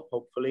now,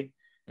 hopefully,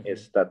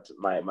 is that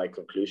my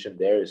conclusion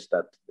there is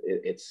that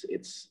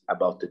it's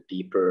about the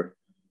deeper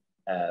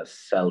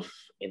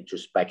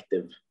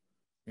self-introspective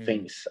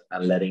things,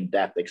 and letting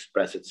that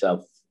express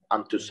itself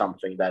onto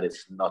something that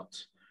is not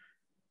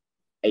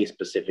a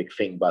specific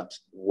thing, but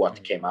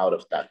what came out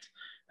of that.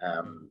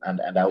 And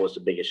that was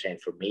the biggest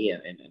change for me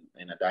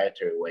in a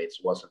dietary way. It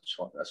wasn't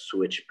a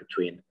switch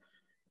between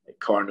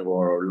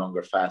carnivore or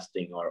longer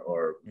fasting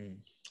or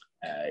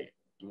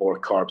more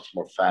carbs,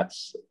 more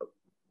fats,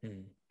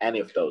 any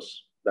of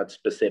those. That's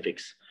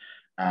specifics.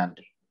 And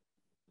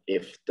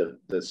if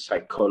the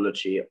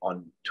psychology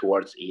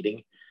towards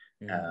eating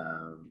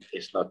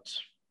is not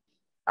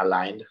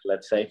aligned,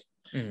 let's say,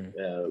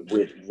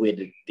 with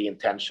the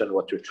intention,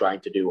 what you're trying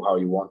to do, how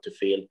you want to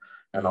feel,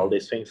 and all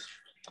these things,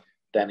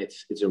 then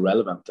it's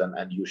irrelevant.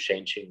 And you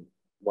changing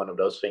one of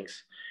those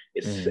things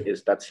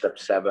is that step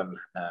 7,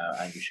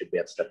 and you should be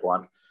at step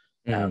 1.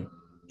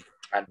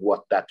 And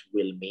what that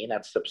will mean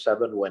at step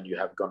 7 when you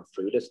have gone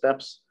through the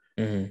steps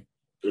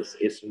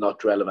is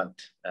not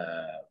relevant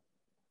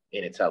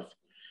in itself.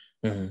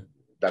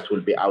 That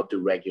will be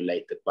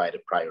auto-regulated by the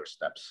prior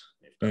steps,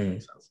 if that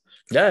makes sense.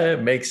 Yeah,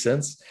 it makes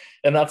sense.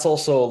 And that's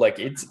also like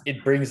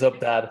it brings up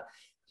that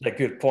a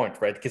good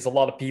point, right? Because a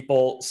lot of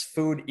people's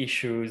food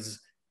issues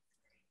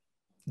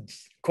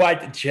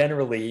quite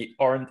generally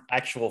aren't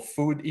actual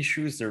food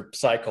issues, they're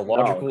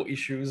psychological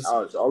issues.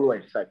 Oh, it's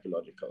always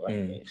psychological. I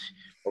mean,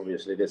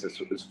 obviously this is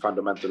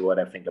fundamental what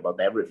I think about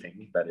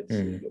everything, that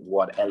it's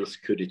what else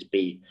could it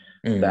be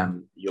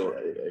than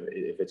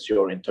if it's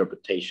your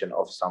interpretation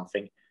of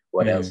something,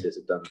 what else is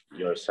it than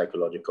your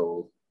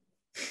psychological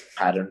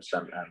patterns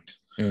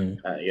and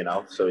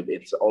so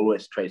it's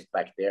always traced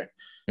back there.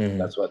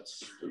 That's what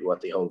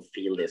the whole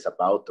field is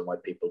about, and why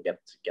people get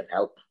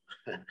help.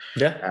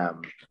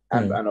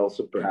 And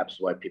also perhaps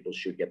why people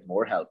should get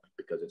more help,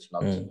 because it's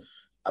not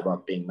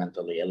about being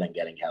mentally ill and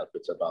getting help.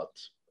 It's about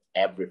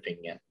everything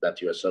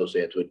that you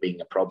associate with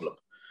being a problem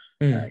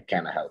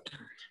can help.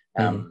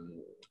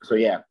 So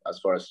yeah, as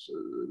far as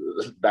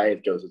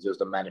diet goes, it's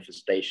just a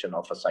manifestation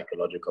of a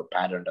psychological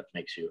pattern that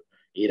makes you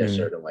eat a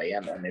certain way.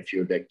 And if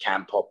you're the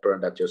camp hopper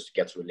that just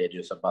gets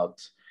religious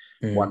about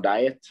one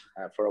diet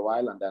for a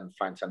while and then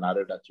finds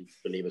another that you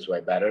believe is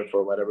way better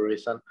for whatever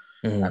reason,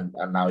 and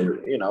now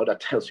that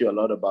tells you a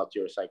lot about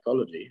your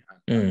psychology.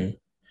 And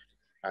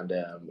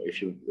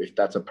if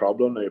that's a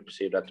problem, or you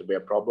perceive that to be a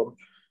problem,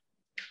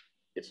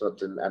 it's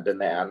not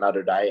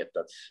another diet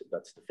that's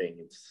the thing.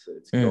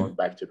 It's going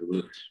back to the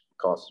root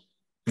cause.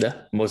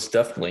 Yeah, most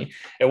definitely.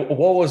 And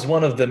what was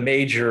one of the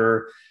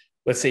major,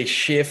 let's say,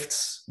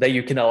 shifts that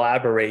you can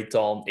elaborate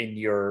on in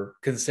your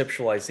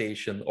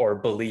conceptualization or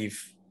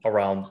belief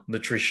around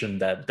nutrition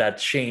that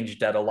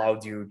changed, that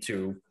allowed you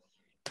to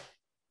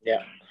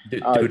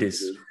do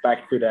this?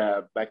 Back to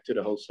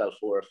the whole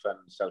self-worth and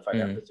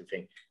self-identity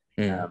thing,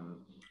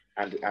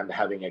 and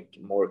having a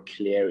more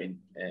clear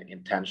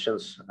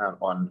intentions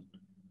on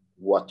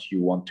what you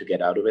want to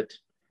get out of it.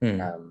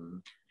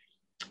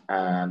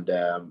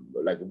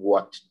 Like,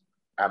 what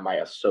am I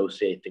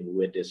associating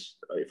with this?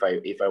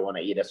 If I want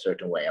to eat a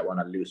certain way, I want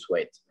to lose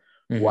weight.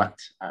 What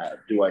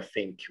do I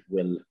think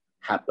will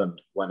happen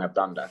when I've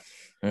done that?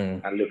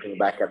 And looking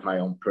back at my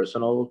own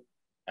personal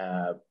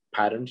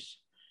patterns,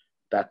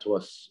 that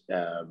was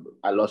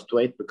I lost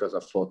weight because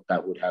I thought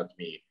that would help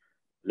me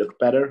look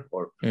better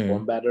or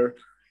perform better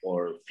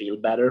or feel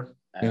better.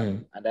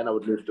 And then I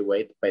would lose the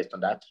weight based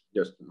on that.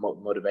 Just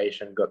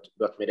motivation got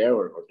me there,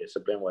 or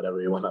discipline, whatever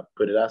you want to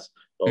put it as,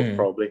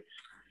 probably.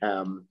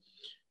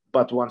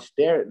 But once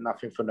there,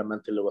 nothing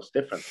fundamentally was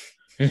different.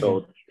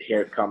 So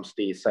here comes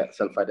the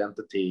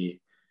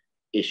self-identity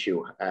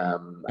issue,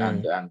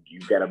 and you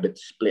get a bit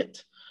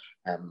split.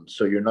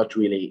 So you're not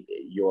really,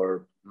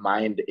 your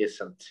mind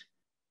isn't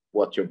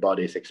what your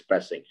body is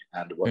expressing,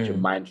 and what your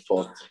mind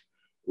thought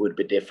would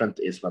be different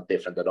is not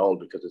different at all,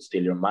 because it's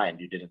still your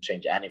mind. You didn't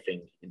change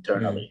anything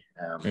internally.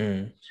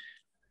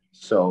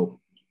 So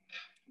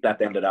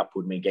that ended up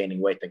with me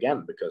gaining weight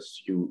again, because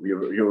you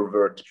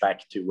revert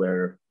back to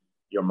where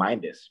your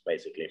mind is,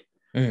 basically.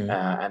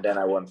 And then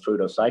I went through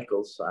those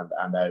cycles,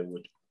 and I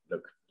would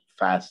look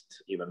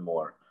fast even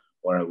more,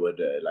 or I would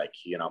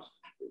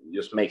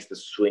just makes the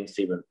swings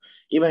even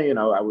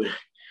I would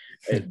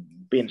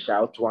binge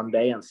out one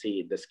day and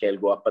see the scale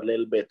go up a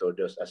little bit, or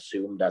just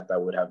assume that I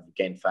would have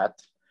gained fat.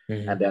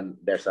 And then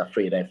there's a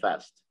 3-day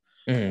fast.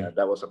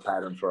 That was a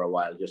pattern for a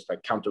while, just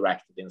like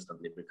counteracted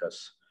instantly,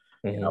 because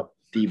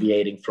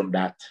deviating from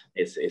that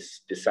is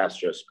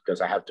disastrous,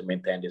 because I have to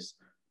maintain this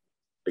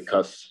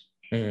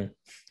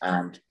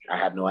and I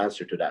had no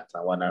answer to that.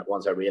 And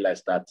once I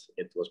realized that,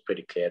 it was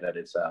pretty clear that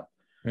it's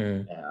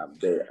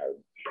the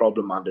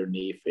problem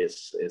underneath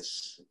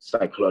is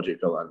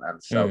psychological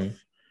and self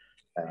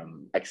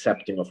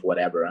accepting of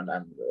whatever, and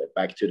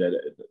back to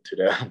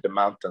the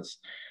mountains.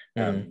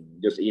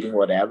 Just eating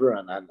whatever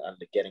and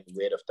getting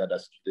rid of that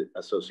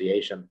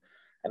association.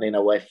 And in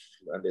a way,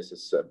 and this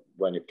is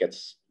when it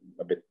gets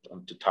a bit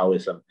onto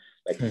Taoism,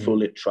 like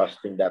fully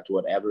trusting that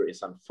whatever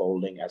is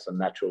unfolding as a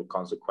natural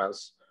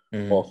consequence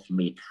of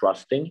me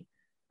trusting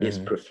is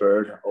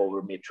preferred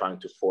over me trying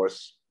to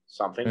force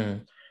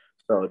something.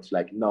 So it's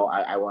like, no,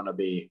 I want to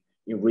be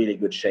in really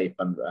good shape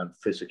and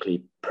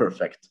physically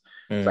perfect.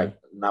 It's like,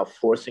 now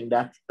forcing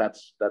that's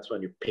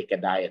when you pick a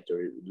diet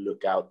or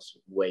look out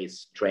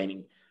ways,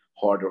 training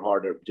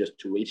harder just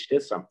to reach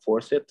this and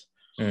force it.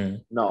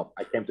 No,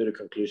 I came to the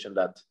conclusion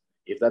that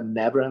if that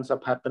never ends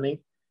up happening,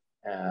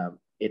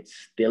 it's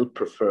still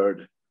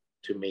preferred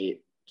to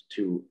me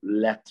to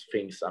let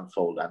things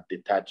unfold and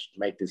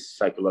make this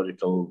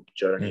psychological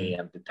journey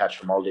and detach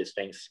from all these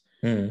things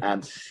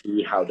and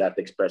see how that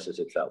expresses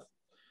itself.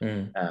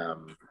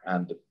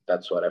 And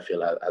that's what I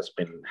feel has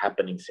been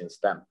happening since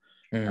then.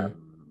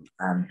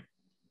 And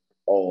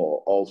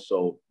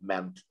also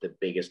meant the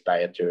biggest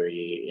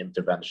dietary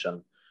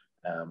intervention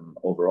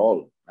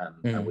overall.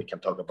 And we can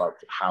talk about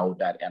how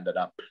that ended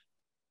up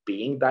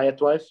being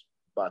diet-wise.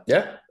 but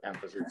Yeah.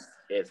 emphasis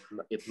is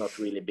it's not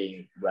really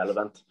being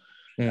relevant.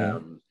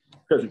 Mm.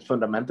 Because it's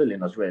fundamentally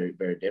not very,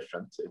 very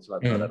different. It's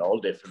not at all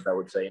different, I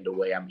would say, in the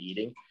way I'm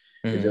eating.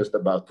 It's just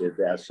about the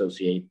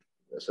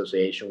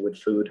association with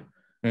food,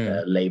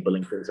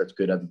 labeling things that's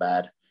good and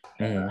bad,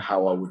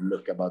 how I would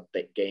look about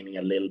gaining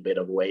a little bit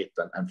of weight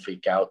and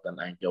freak out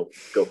and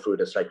go through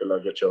the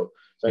psychological.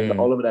 So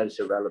all of that is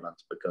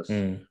irrelevant, because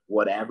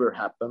whatever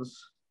happens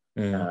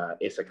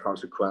is a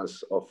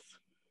consequence of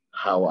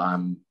how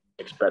I'm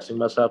expressing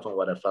myself and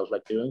what I felt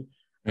like doing.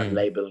 And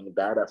labeling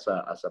that as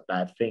a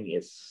bad thing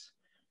is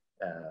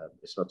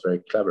it's not very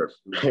clever,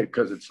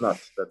 because it's not.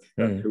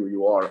 That's who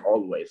you are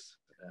always.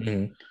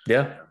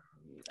 Yeah,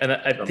 and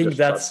I think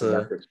that's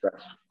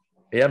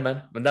yeah,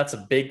 man, and that's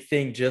a big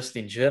thing just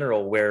in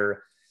general,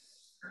 where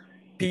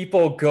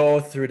people go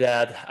through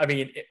that. I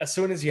mean, as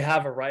soon as you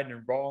have a right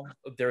and wrong,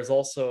 there's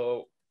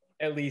also,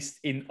 at least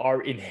in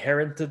our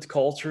inherited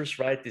cultures,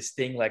 right, this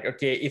thing like,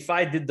 okay, if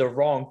I did the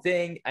wrong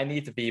thing, I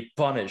need to be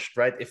punished,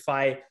 right? If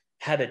I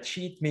had a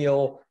cheat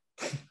meal,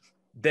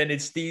 then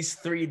it's these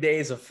 3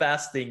 days of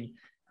fasting.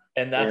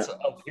 And that's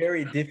a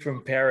very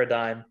different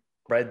paradigm,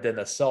 right, than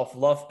a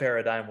self-love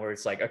paradigm, where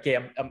it's like, okay,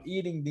 I'm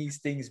eating these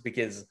things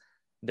because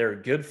they're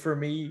good for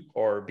me,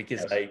 or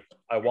because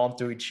I want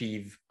to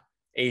achieve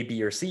A,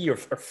 B, or C, or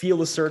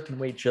feel a certain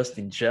way just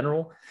in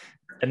general.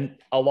 And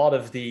a lot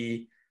of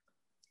the,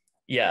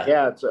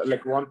 it's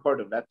like one part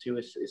of that too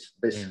is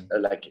this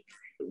like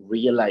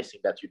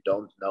realizing that you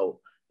don't know,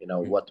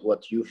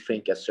 what you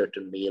think a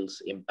certain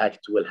meal's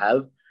impact will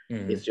have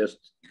is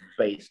just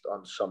based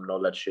on some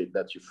knowledge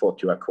that you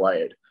thought you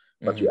acquired,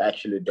 but you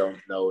actually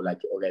don't know,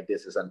 like, okay,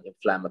 this is an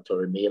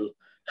inflammatory meal.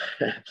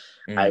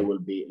 I will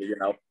be,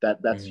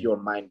 that's your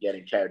mind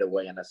getting carried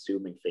away and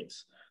assuming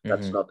things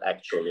that's not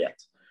actual yet.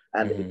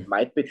 And it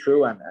might be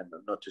true, and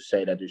not to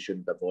say that you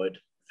shouldn't avoid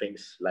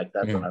things like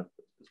that on a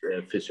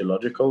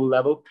physiological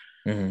level,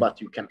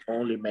 but you can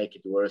only make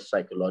it worse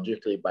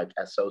psychologically by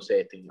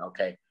associating,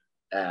 okay,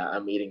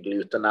 I'm eating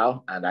gluten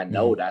now, and I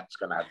know that's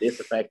going to have this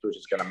effect, which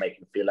is going to make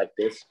me feel like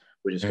this,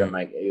 which is going to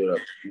make,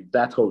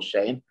 that whole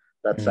chain,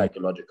 that's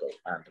psychological,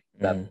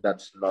 and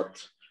that's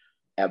not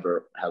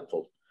ever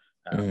helpful.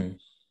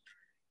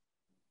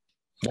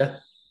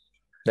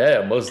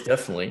 Yeah, most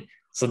definitely.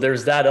 So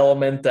there's that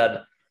element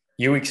that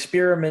you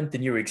experiment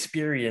and you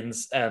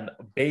experience, and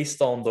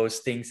based on those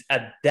things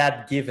at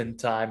that given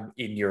time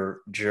in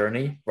your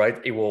journey, right,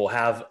 it will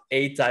have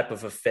a type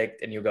of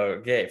effect, and you go,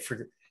 okay,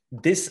 for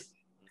this,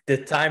 the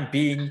time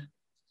being,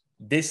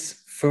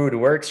 this food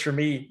works for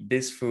me,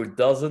 this food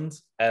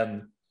doesn't.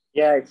 And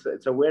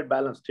it's a weird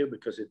balance too,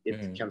 because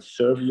it can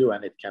serve you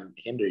and it can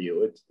hinder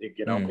you. It's,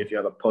 if you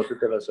have a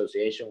positive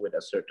association with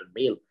a certain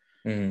meal,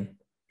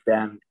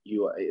 then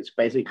it's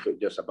basically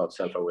just about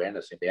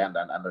self-awareness in the end,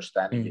 and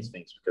understanding these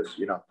things, because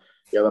you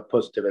have a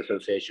positive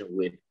association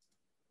with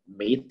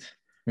meat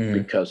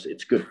because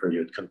it's good for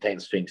you, it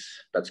contains things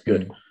that's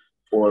good,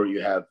 or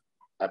you have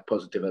a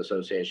positive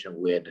association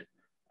with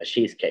a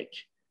cheesecake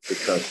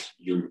because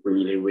you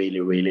really, really,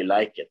 really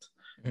like it.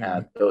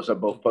 Those are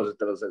both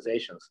positive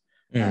associations,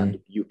 and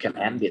you can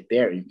end it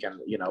there. You can,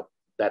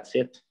 that's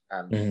it.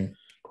 And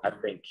I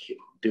think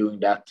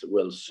doing that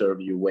will serve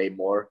you way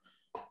more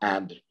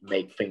and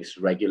make things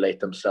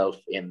regulate themselves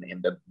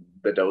in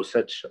the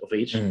dosage of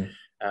each,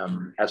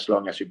 as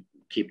long as you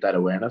keep that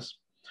awareness.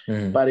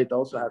 But it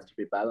also has to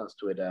be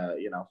balanced with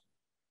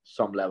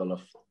some level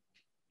of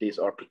these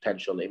are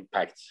potential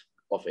impacts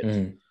of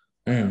it.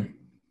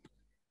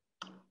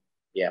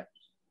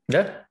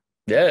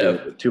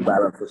 Two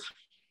balances.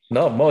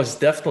 No, most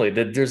definitely.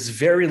 That there's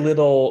very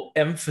little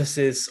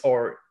emphasis,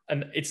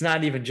 and it's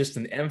not even just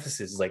an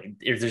emphasis. Like,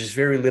 there's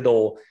very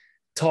little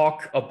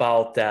talk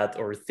about that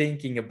or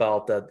thinking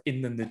about that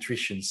in the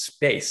nutrition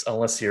space,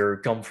 unless you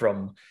come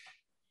from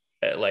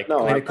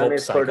clinical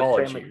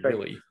psychology,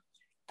 really.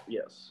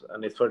 Yes,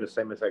 and it's for the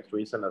same exact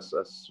reason as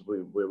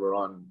we were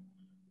on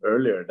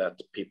earlier,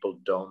 that people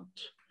don't.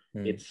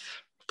 It's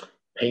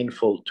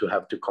painful to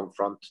have to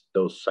confront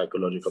those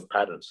psychological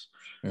patterns,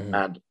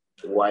 and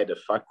why the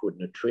fuck would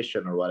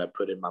nutrition or what I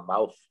put in my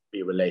mouth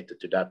be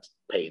related to that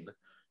pain?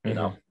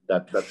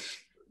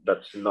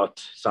 That's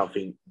not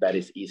something that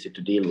is easy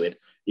to deal with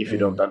if you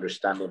don't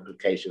understand the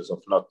implications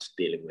of not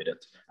dealing with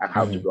it and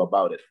how to go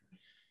about it.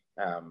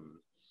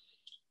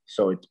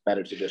 So it's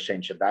better to just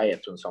change your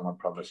diet when someone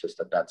promises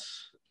that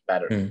that's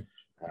better.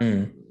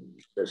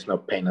 There's no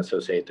pain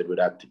associated with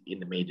that in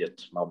the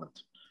immediate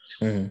moment.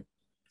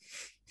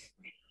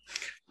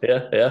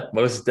 Yeah,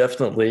 most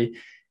definitely.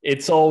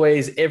 It's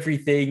always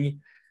everything,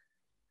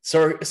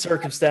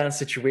 circumstance,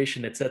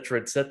 situation,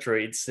 etc.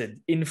 It's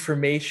an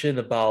information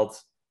about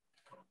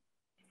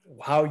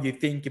how you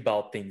think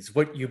about things,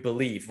 what you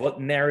believe,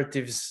 what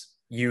narratives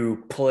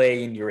you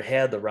play in your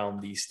head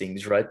around these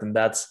things, right? And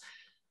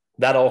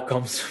that all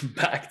comes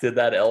back to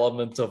that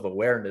element of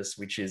awareness,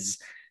 which is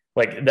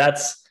like,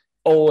 that's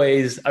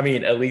always, I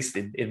mean, at least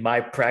in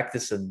my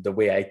practice and the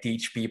way I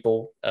teach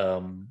people,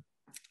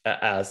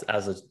 as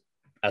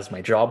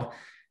my job,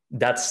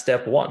 that's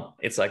step one.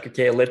 It's like,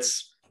 okay,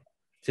 let's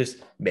just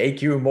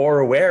make you more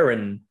aware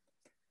and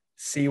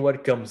see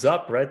what comes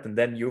up, right? And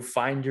then you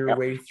find your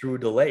way through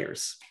the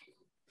layers.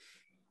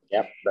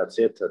 Yeah, that's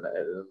it. And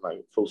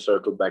like full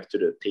circle back to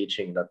the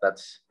teaching,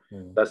 that's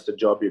the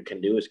job you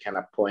can do, is kind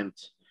of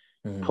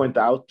point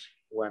out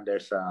when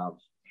there's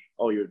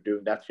oh, you're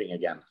doing that thing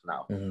again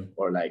now,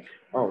 or like,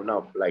 oh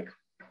no, like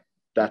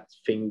that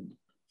thing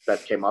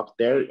that came up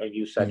there and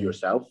you said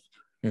yourself,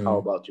 how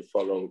about you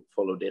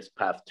follow this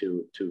path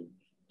to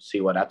see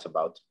what that's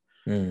about.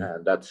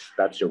 And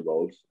that's your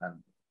role,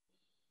 and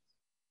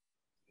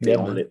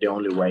the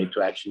only way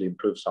to actually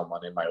improve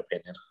someone, in my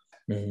opinion.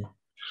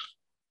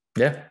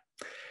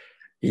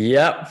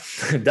 Yeah,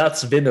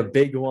 that's been a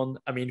big one.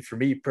 I mean, for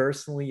me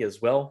personally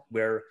as well,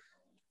 where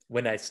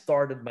when I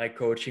started my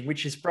coaching,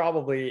 which is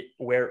probably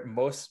where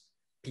most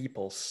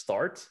people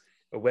start,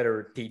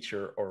 whether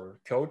teacher or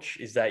coach,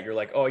 is that you're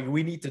like, oh,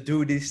 we need to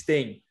do this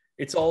thing.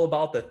 It's all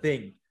about the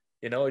thing.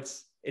 You know,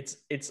 it's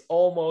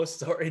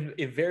almost, or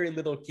in very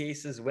little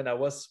cases, when I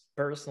was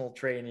personal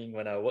training,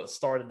 when I was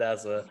started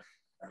as the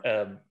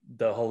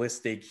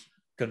holistic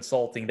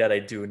consulting that I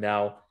do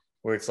now,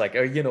 where it's like,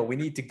 oh, you know, we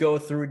need to go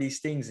through these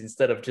things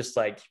instead of just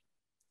like,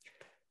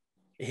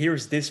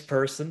 here's this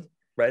person,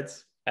 right?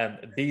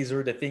 And these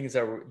are the things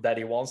that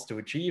he wants to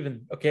achieve.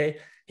 And okay,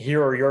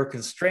 here are your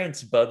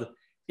constraints, but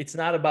it's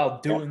not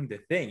about doing the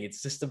thing.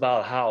 It's just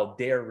about how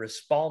they're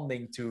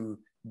responding to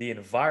the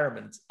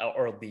environment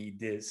or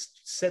the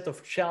set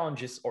of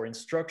challenges or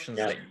instructions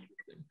that you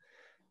give them.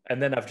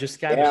 And then I've just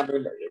kind of... I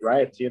mean,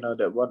 right. You know,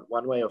 the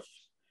one way of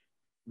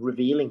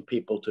revealing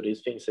people to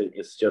these things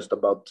is just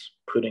about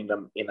putting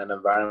them in an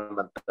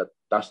environment that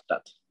does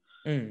that.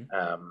 And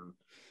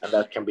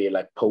that can be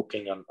like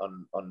poking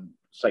on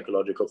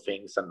psychological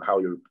things and how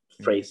you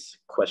phrase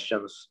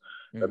questions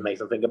that makes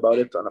them think about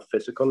it. On a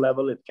physical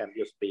level, it can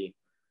just be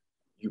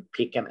you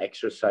pick an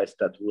exercise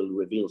that will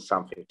reveal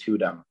something to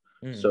them,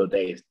 so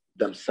they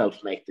themselves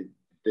make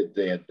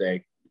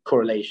the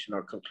correlation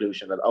or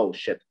conclusion that, oh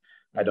shit,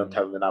 I don't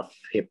have enough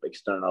hip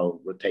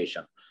external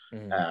rotation.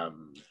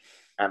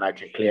 And I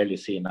can clearly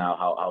see now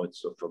how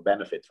it's for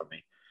benefit for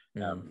me.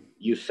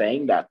 You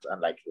saying that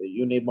and like,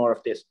 you need more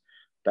of this,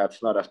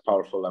 that's not as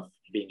powerful of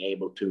being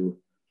able to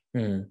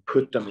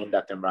put them in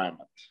that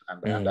environment.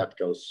 And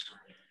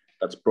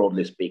that's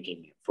broadly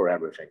speaking for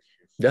everything.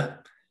 Yeah.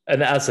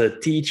 And as a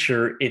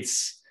teacher,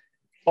 it's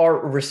our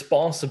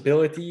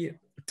responsibility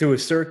to a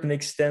certain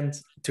extent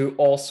to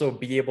also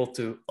be able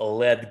to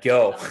let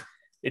go.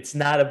 It's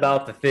not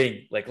about the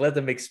thing, like let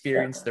them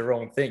experience their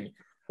own thing,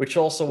 which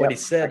also what he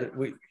said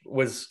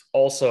was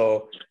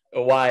also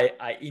why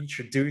I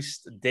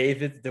introduced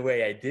David the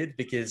way I did,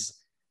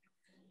 because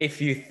if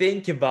you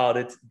think about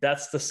it,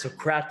 that's the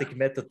Socratic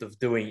method of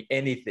doing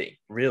anything,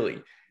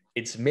 really.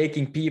 It's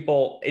making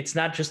people, it's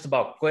not just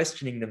about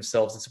questioning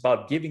themselves, it's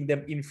about giving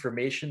them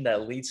information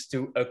that leads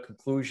to a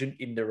conclusion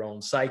in their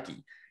own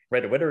psyche,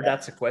 right? Whether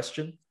that's a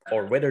question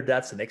or whether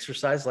that's an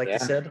exercise, like you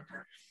said.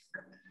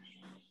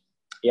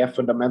 Yeah,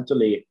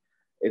 fundamentally,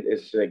 it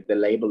is like the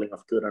labeling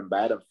of good and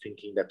bad and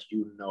thinking that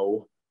you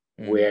know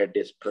where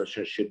this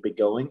person should be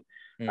going.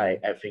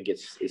 I think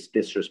it's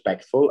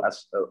disrespectful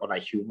as on a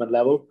human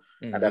level,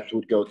 and that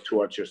would go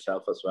towards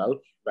yourself as well.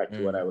 Back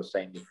to what I was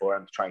saying before,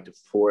 and trying to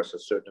force a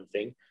certain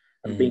thing,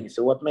 and being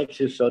so. What makes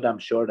you so damn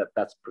sure that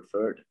that's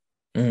preferred?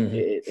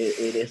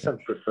 It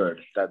isn't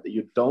preferred. That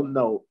you don't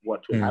know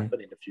what will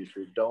happen in the future.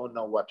 You don't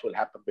know what will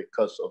happen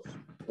because of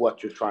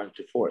what you're trying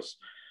to force.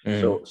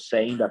 So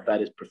saying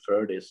that is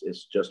preferred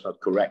is just not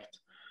correct.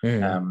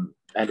 And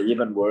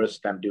even worse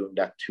than doing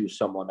that to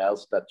someone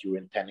else that you're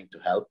intending to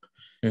help.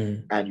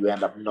 And you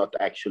end up not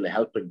actually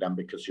helping them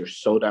because you're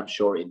so damn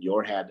sure in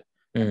your head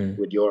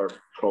with your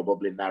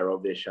probably narrow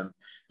vision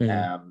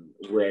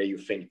where you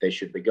think they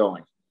should be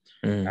going.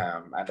 And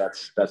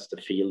that's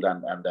the field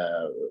and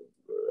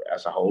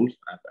as a whole,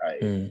 and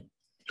I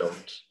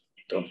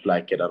don't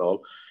like it at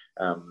all.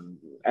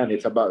 And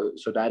it's about,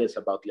 so that is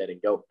about letting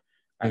go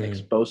and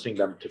exposing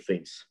them to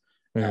things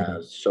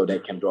so they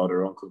can draw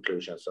their own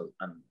conclusions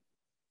and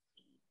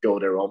go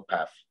their own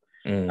path.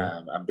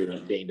 And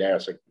being there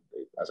as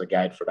a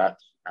guide for that.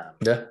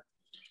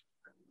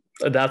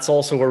 That's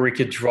also where we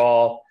could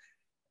draw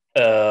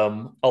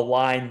a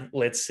line,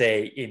 let's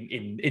say,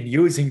 in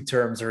using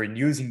terms or in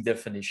using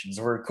definitions,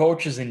 where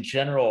coaches in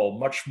general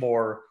much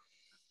more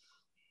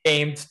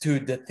aimed to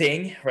the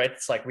thing, right?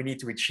 It's like we need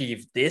to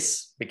achieve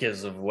this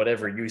because of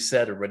whatever you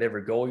said or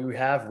whatever goal you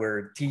have,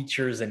 where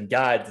teachers and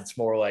guides, it's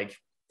more like,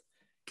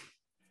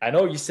 I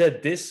know you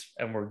said this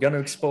and we're going to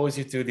expose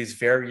you to these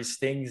various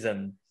things,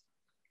 and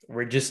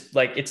we're just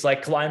like, it's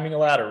like climbing a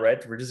ladder,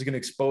 right? We're just going to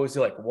expose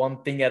you like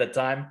one thing at a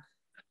time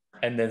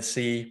and then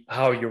see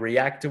how you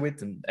react to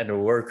it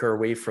and work our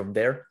way from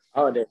there.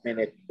 Oh, I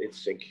mean,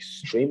 it's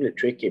extremely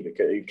tricky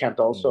because you can't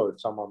also,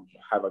 if someone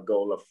have a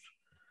goal of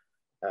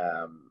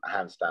a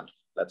handstand,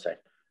 let's say,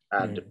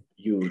 and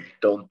you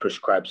don't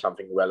prescribe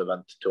something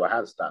relevant to a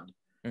handstand,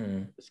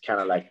 it's kind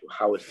of like,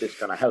 how is this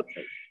going to help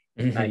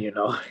me? And you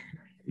know,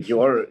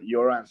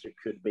 your answer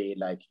could be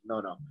like,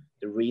 no,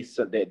 the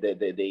reason,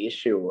 the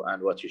issue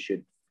and what you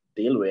should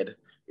deal with.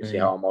 You see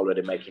how I'm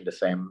already making the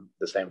same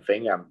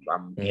thing.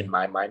 I'm in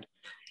my mind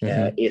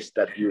is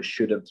that you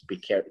shouldn't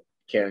be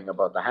caring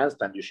about the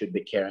handstand. You should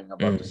be caring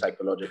about the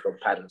psychological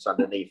patterns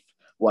underneath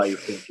why you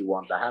think you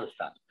want the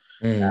handstand.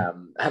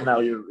 And now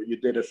you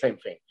did the same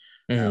thing.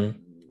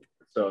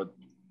 So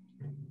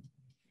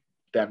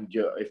then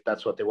if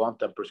that's what they want,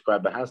 then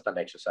prescribe a handstand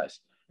exercise.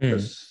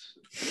 Because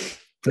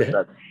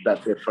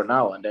that's it for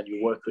now. And then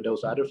you work with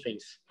those other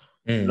things,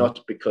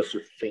 not because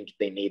you think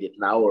they need it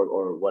now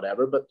or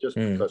whatever, but just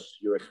because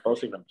you're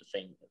exposing them to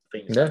things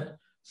and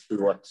see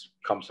what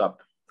comes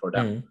up for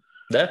them.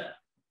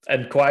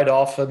 And quite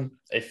often,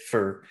 if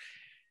for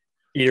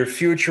either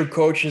future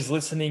coaches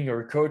listening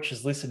or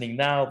coaches listening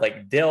now,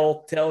 like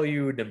they'll tell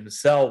you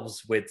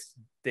themselves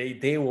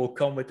they will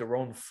come with their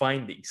own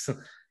findings.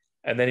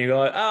 And then you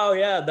go, oh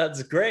yeah,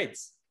 that's great,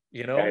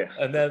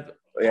 and then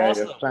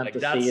awesome. You plant the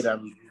seed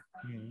and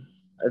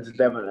it's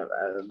definitely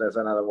there's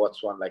another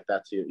what's one like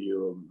that.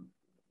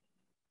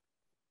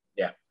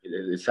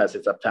 It says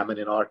it's a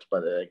feminine art,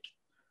 but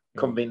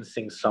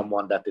convincing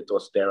someone that it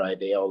was their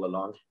idea all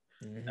along.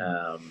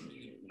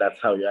 That's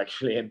how you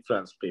actually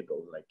influence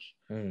people.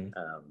 And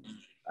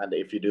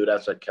if you do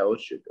that as a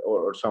coach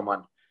or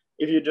someone,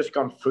 if you just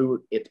gone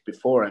through it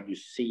before and you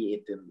see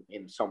it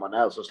in someone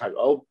else, it's like,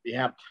 oh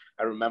yeah,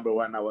 I remember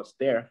when I was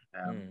there.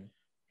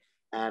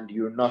 And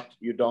you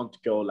don't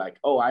go like,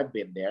 oh, I've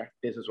been there,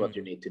 this is what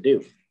you need to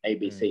do,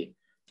 ABC.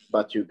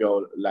 But you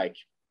go like,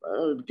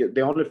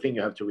 the only thing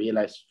you have to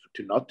realize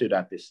to not do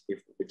that is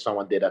if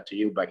someone did that to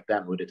you back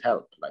then, would it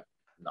help? Like,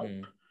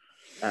 nope.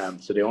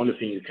 So the only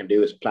thing you can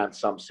do is plant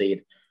some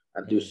seed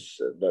and do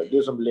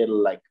some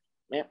little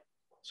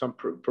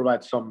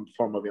provide some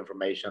form of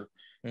information.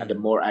 And the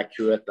more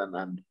accurate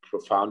and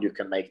profound you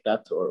can make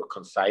that, or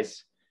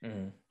concise,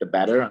 the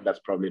better. And that's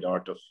probably the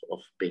art of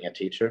being a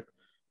teacher.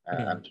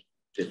 And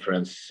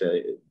difference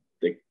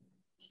the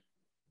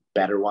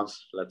better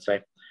ones, let's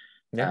say.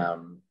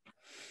 And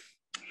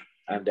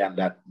then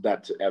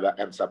that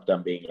ends up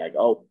them being like,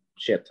 oh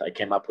shit, I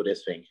came up with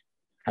this thing.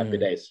 Happy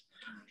days.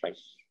 Like,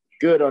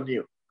 good on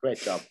you.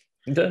 Great job.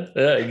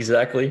 Yeah,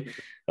 exactly.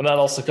 And that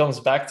also comes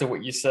back to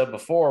what you said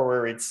before,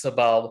 where it's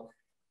about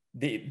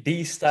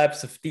these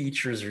types of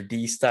teachers or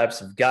these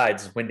types of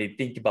guides, when they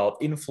think about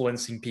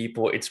influencing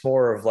people, it's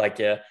more of like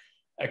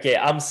okay,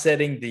 I'm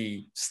setting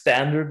the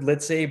standard,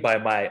 let's say,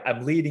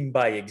 I'm leading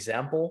by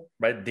example,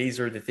 right? These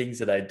are the things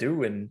that I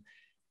do. And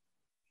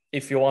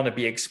if you want to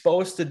be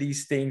exposed to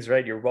these things,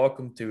 right, you're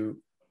welcome to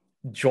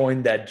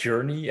join that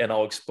journey and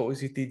I'll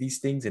expose you to these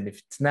things. And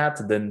if it's not,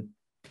 then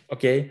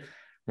okay,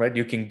 right,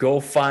 you can go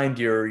find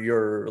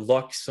your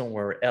luck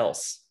somewhere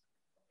else.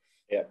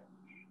 Yeah.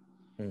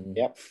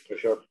 Yeah, for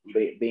sure.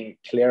 Being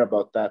clear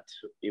about that,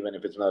 even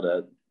if it's not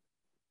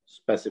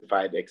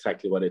specified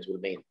exactly what it will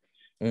mean.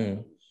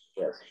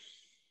 Yes.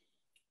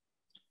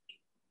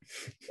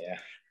 Yeah.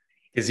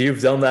 Because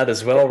you've done that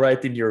as well,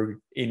 right? In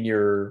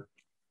your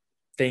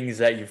things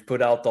that you've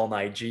put out on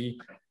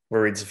IG,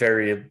 where it's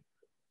very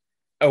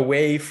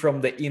away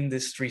from the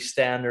industry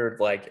standard,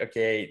 like,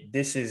 okay,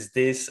 this is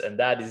this and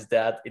that is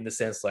that, in the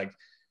sense like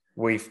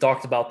we've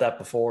talked about that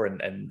before,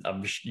 and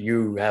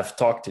you have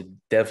talked to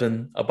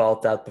Devin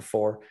about that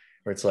before,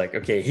 where it's like,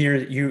 okay, here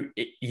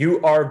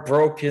you are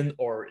broken,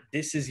 or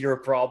this is your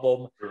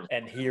problem,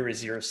 and here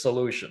is your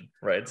solution,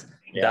 right?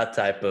 That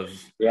type of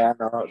I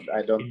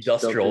don't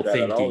industrial do that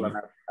thinking. at all, and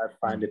I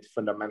find it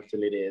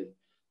fundamentally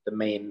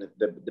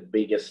the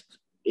biggest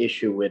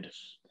issue with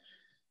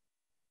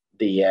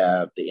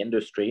the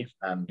industry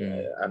and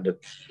the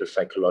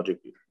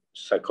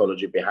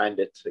psychology behind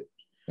it,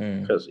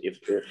 because if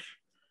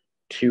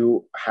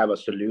to have a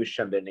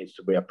solution, there needs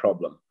to be a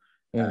problem.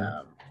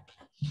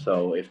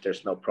 So if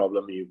there's no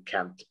problem, you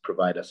can't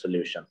provide a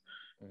solution.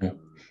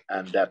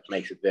 And that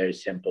makes it very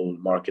simple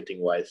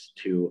marketing wise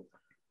to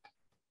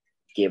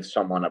give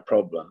someone a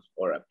problem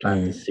or a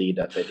plant to see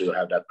that they do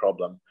have that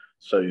problem,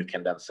 so you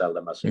can then sell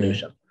them a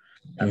solution.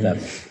 And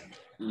that's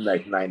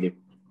like 90%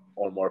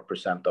 or more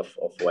of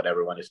what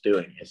everyone is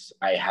doing is,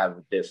 I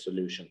have this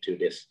solution to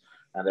this.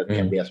 And it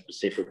can be a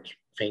specific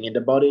thing in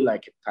the body,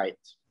 like a tight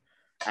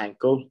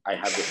ankle, I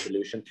have the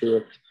solution to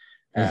it.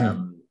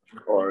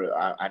 Or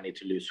I need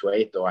to lose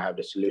weight, or I have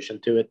the solution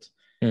to it.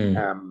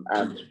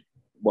 And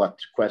what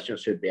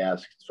questions should be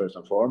asked first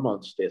and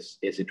foremost is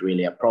it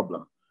really a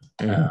problem?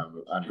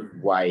 And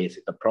why is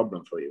it a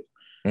problem for you?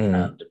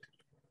 And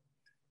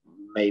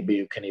maybe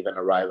you can even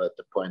arrive at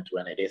the point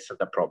when it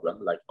isn't a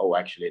problem, like, oh,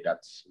 actually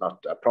that's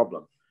not a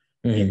problem,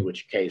 in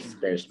which case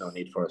there's no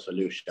need for a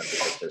solution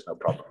because there's no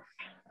problem.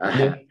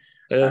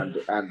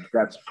 And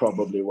that's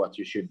probably what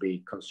you should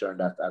be concerned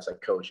at as a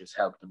coach, is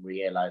help them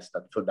realize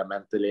that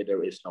fundamentally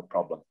there is no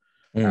problem.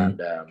 And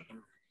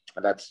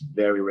that's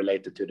very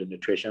related to the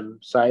nutrition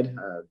side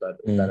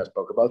that I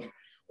spoke about,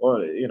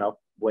 or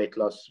weight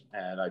loss.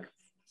 Like,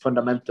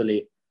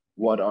 fundamentally,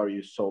 what are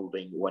you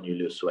solving when you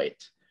lose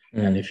weight?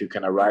 And if you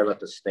can arrive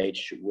at the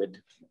stage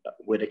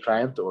with a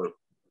client, or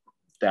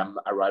them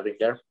arriving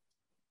there,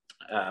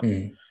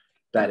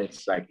 that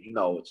it's like,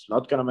 no, it's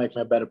not going to make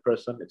me a better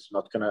person. It's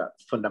not going to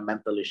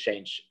fundamentally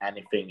change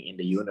anything in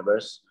the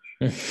universe.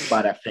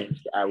 But I think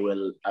I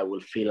will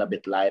feel a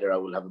bit lighter. I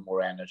will have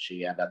more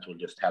energy, and that will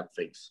just help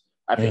things.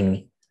 I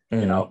think,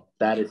 you know,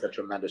 that is a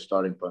tremendous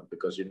starting point,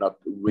 because you're not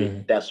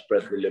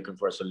desperately looking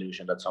for a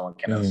solution that someone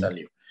cannot sell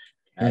you.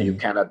 You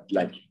cannot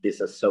like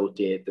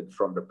disassociate it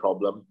from the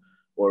problem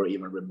or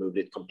even remove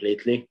it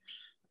completely.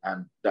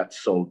 And that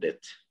solved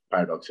it,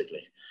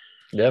 paradoxically.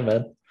 Yeah,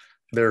 man.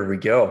 There we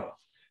go.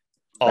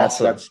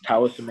 Awesome. That's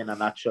Taoism in a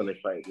nutshell.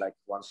 If I like,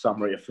 one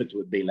summary of it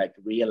would be like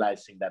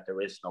realizing that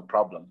there is no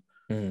problem.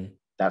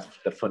 That's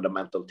the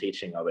fundamental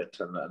teaching of it.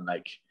 And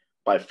like,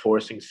 by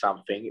forcing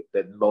something,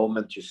 the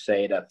moment you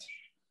say that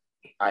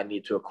I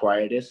need to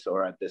acquire this,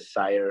 or I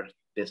desire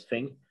this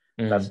thing,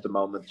 that's the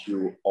moment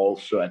you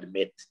also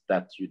admit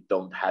that you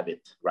don't have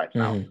it right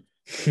now.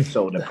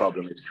 So the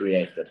problem is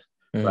created,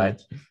 right?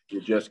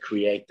 You just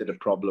created a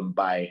problem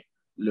by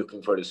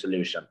looking for the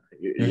solution.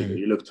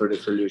 You looked for the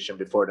solution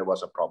before there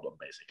was a problem,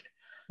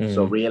 basically.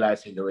 So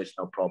realizing there is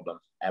no problem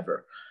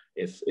ever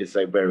is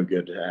a very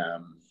good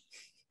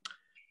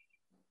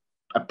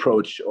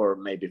approach, or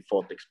maybe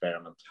thought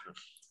experiment.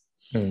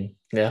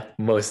 Yeah,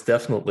 most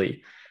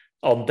definitely.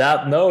 On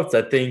that note,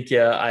 I think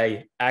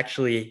I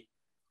actually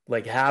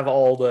like have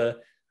all the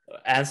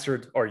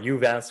answered, or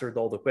you've answered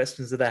all the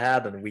questions that I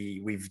had, and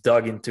we've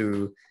dug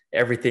into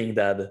everything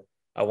that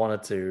I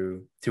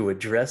wanted to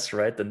address,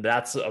 right? And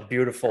that's a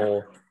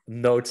beautiful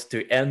note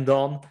to end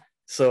on.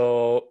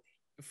 So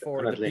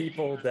for the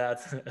people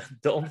that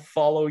don't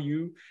follow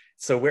you,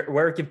 so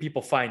where can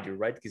people find you,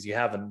 right? Because you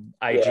have an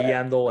IG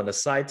handle and a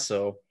site,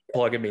 so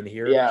plug them in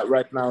here. Yeah,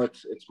 right now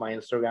it's my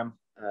Instagram.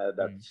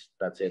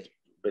 That's it.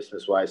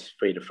 Business wise,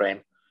 free to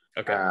frame.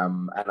 Okay.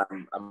 And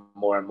I'm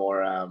more and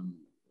more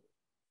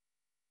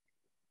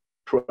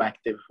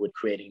proactive with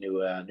creating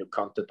new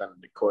content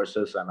and the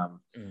courses, and I'm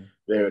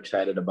very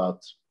excited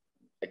about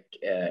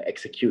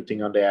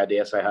executing on the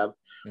ideas I have,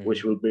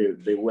 which will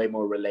be way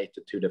more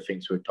related to the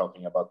things we're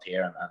talking about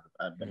here,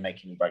 and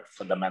making like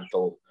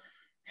fundamental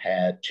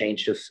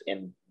changes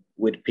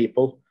with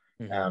people,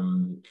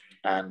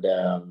 and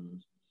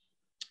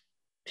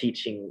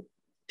teaching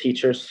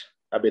teachers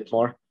a bit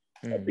more,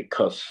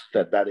 because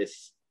that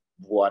is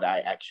what I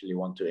actually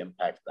want to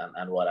impact,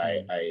 and what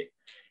I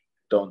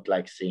don't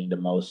like seeing the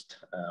most,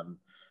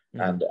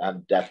 and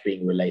that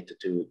being related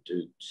to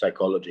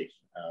psychology,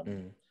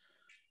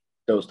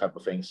 those type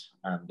of things.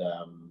 And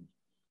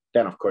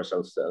then of course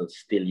I'll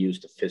still use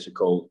the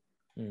physical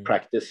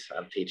practice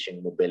and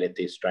teaching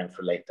mobility, strength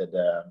related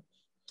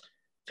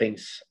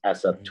things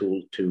as a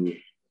tool to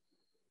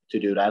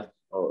do that,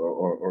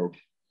 or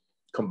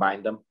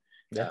combine them.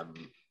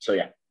 So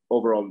yeah,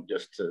 overall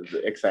just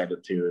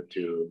excited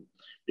to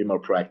be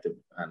more proactive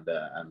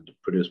and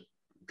produce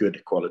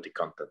good quality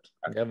content.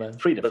 Yeah, man.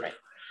 Free to frame.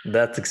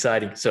 That's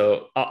exciting.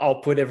 So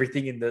I'll put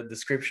everything in the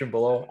description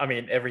below. I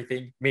mean,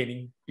 everything,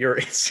 meaning your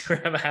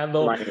Instagram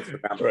handle. My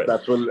Instagram. Right.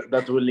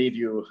 That will lead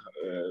you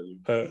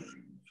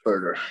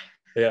further.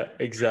 Yeah,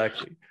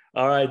 exactly.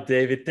 All right,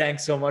 David,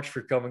 thanks so much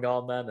for coming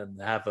on, man, and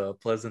have a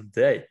pleasant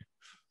day.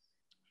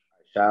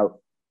 I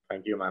shall.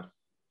 Thank you, man.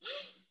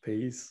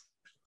 Peace.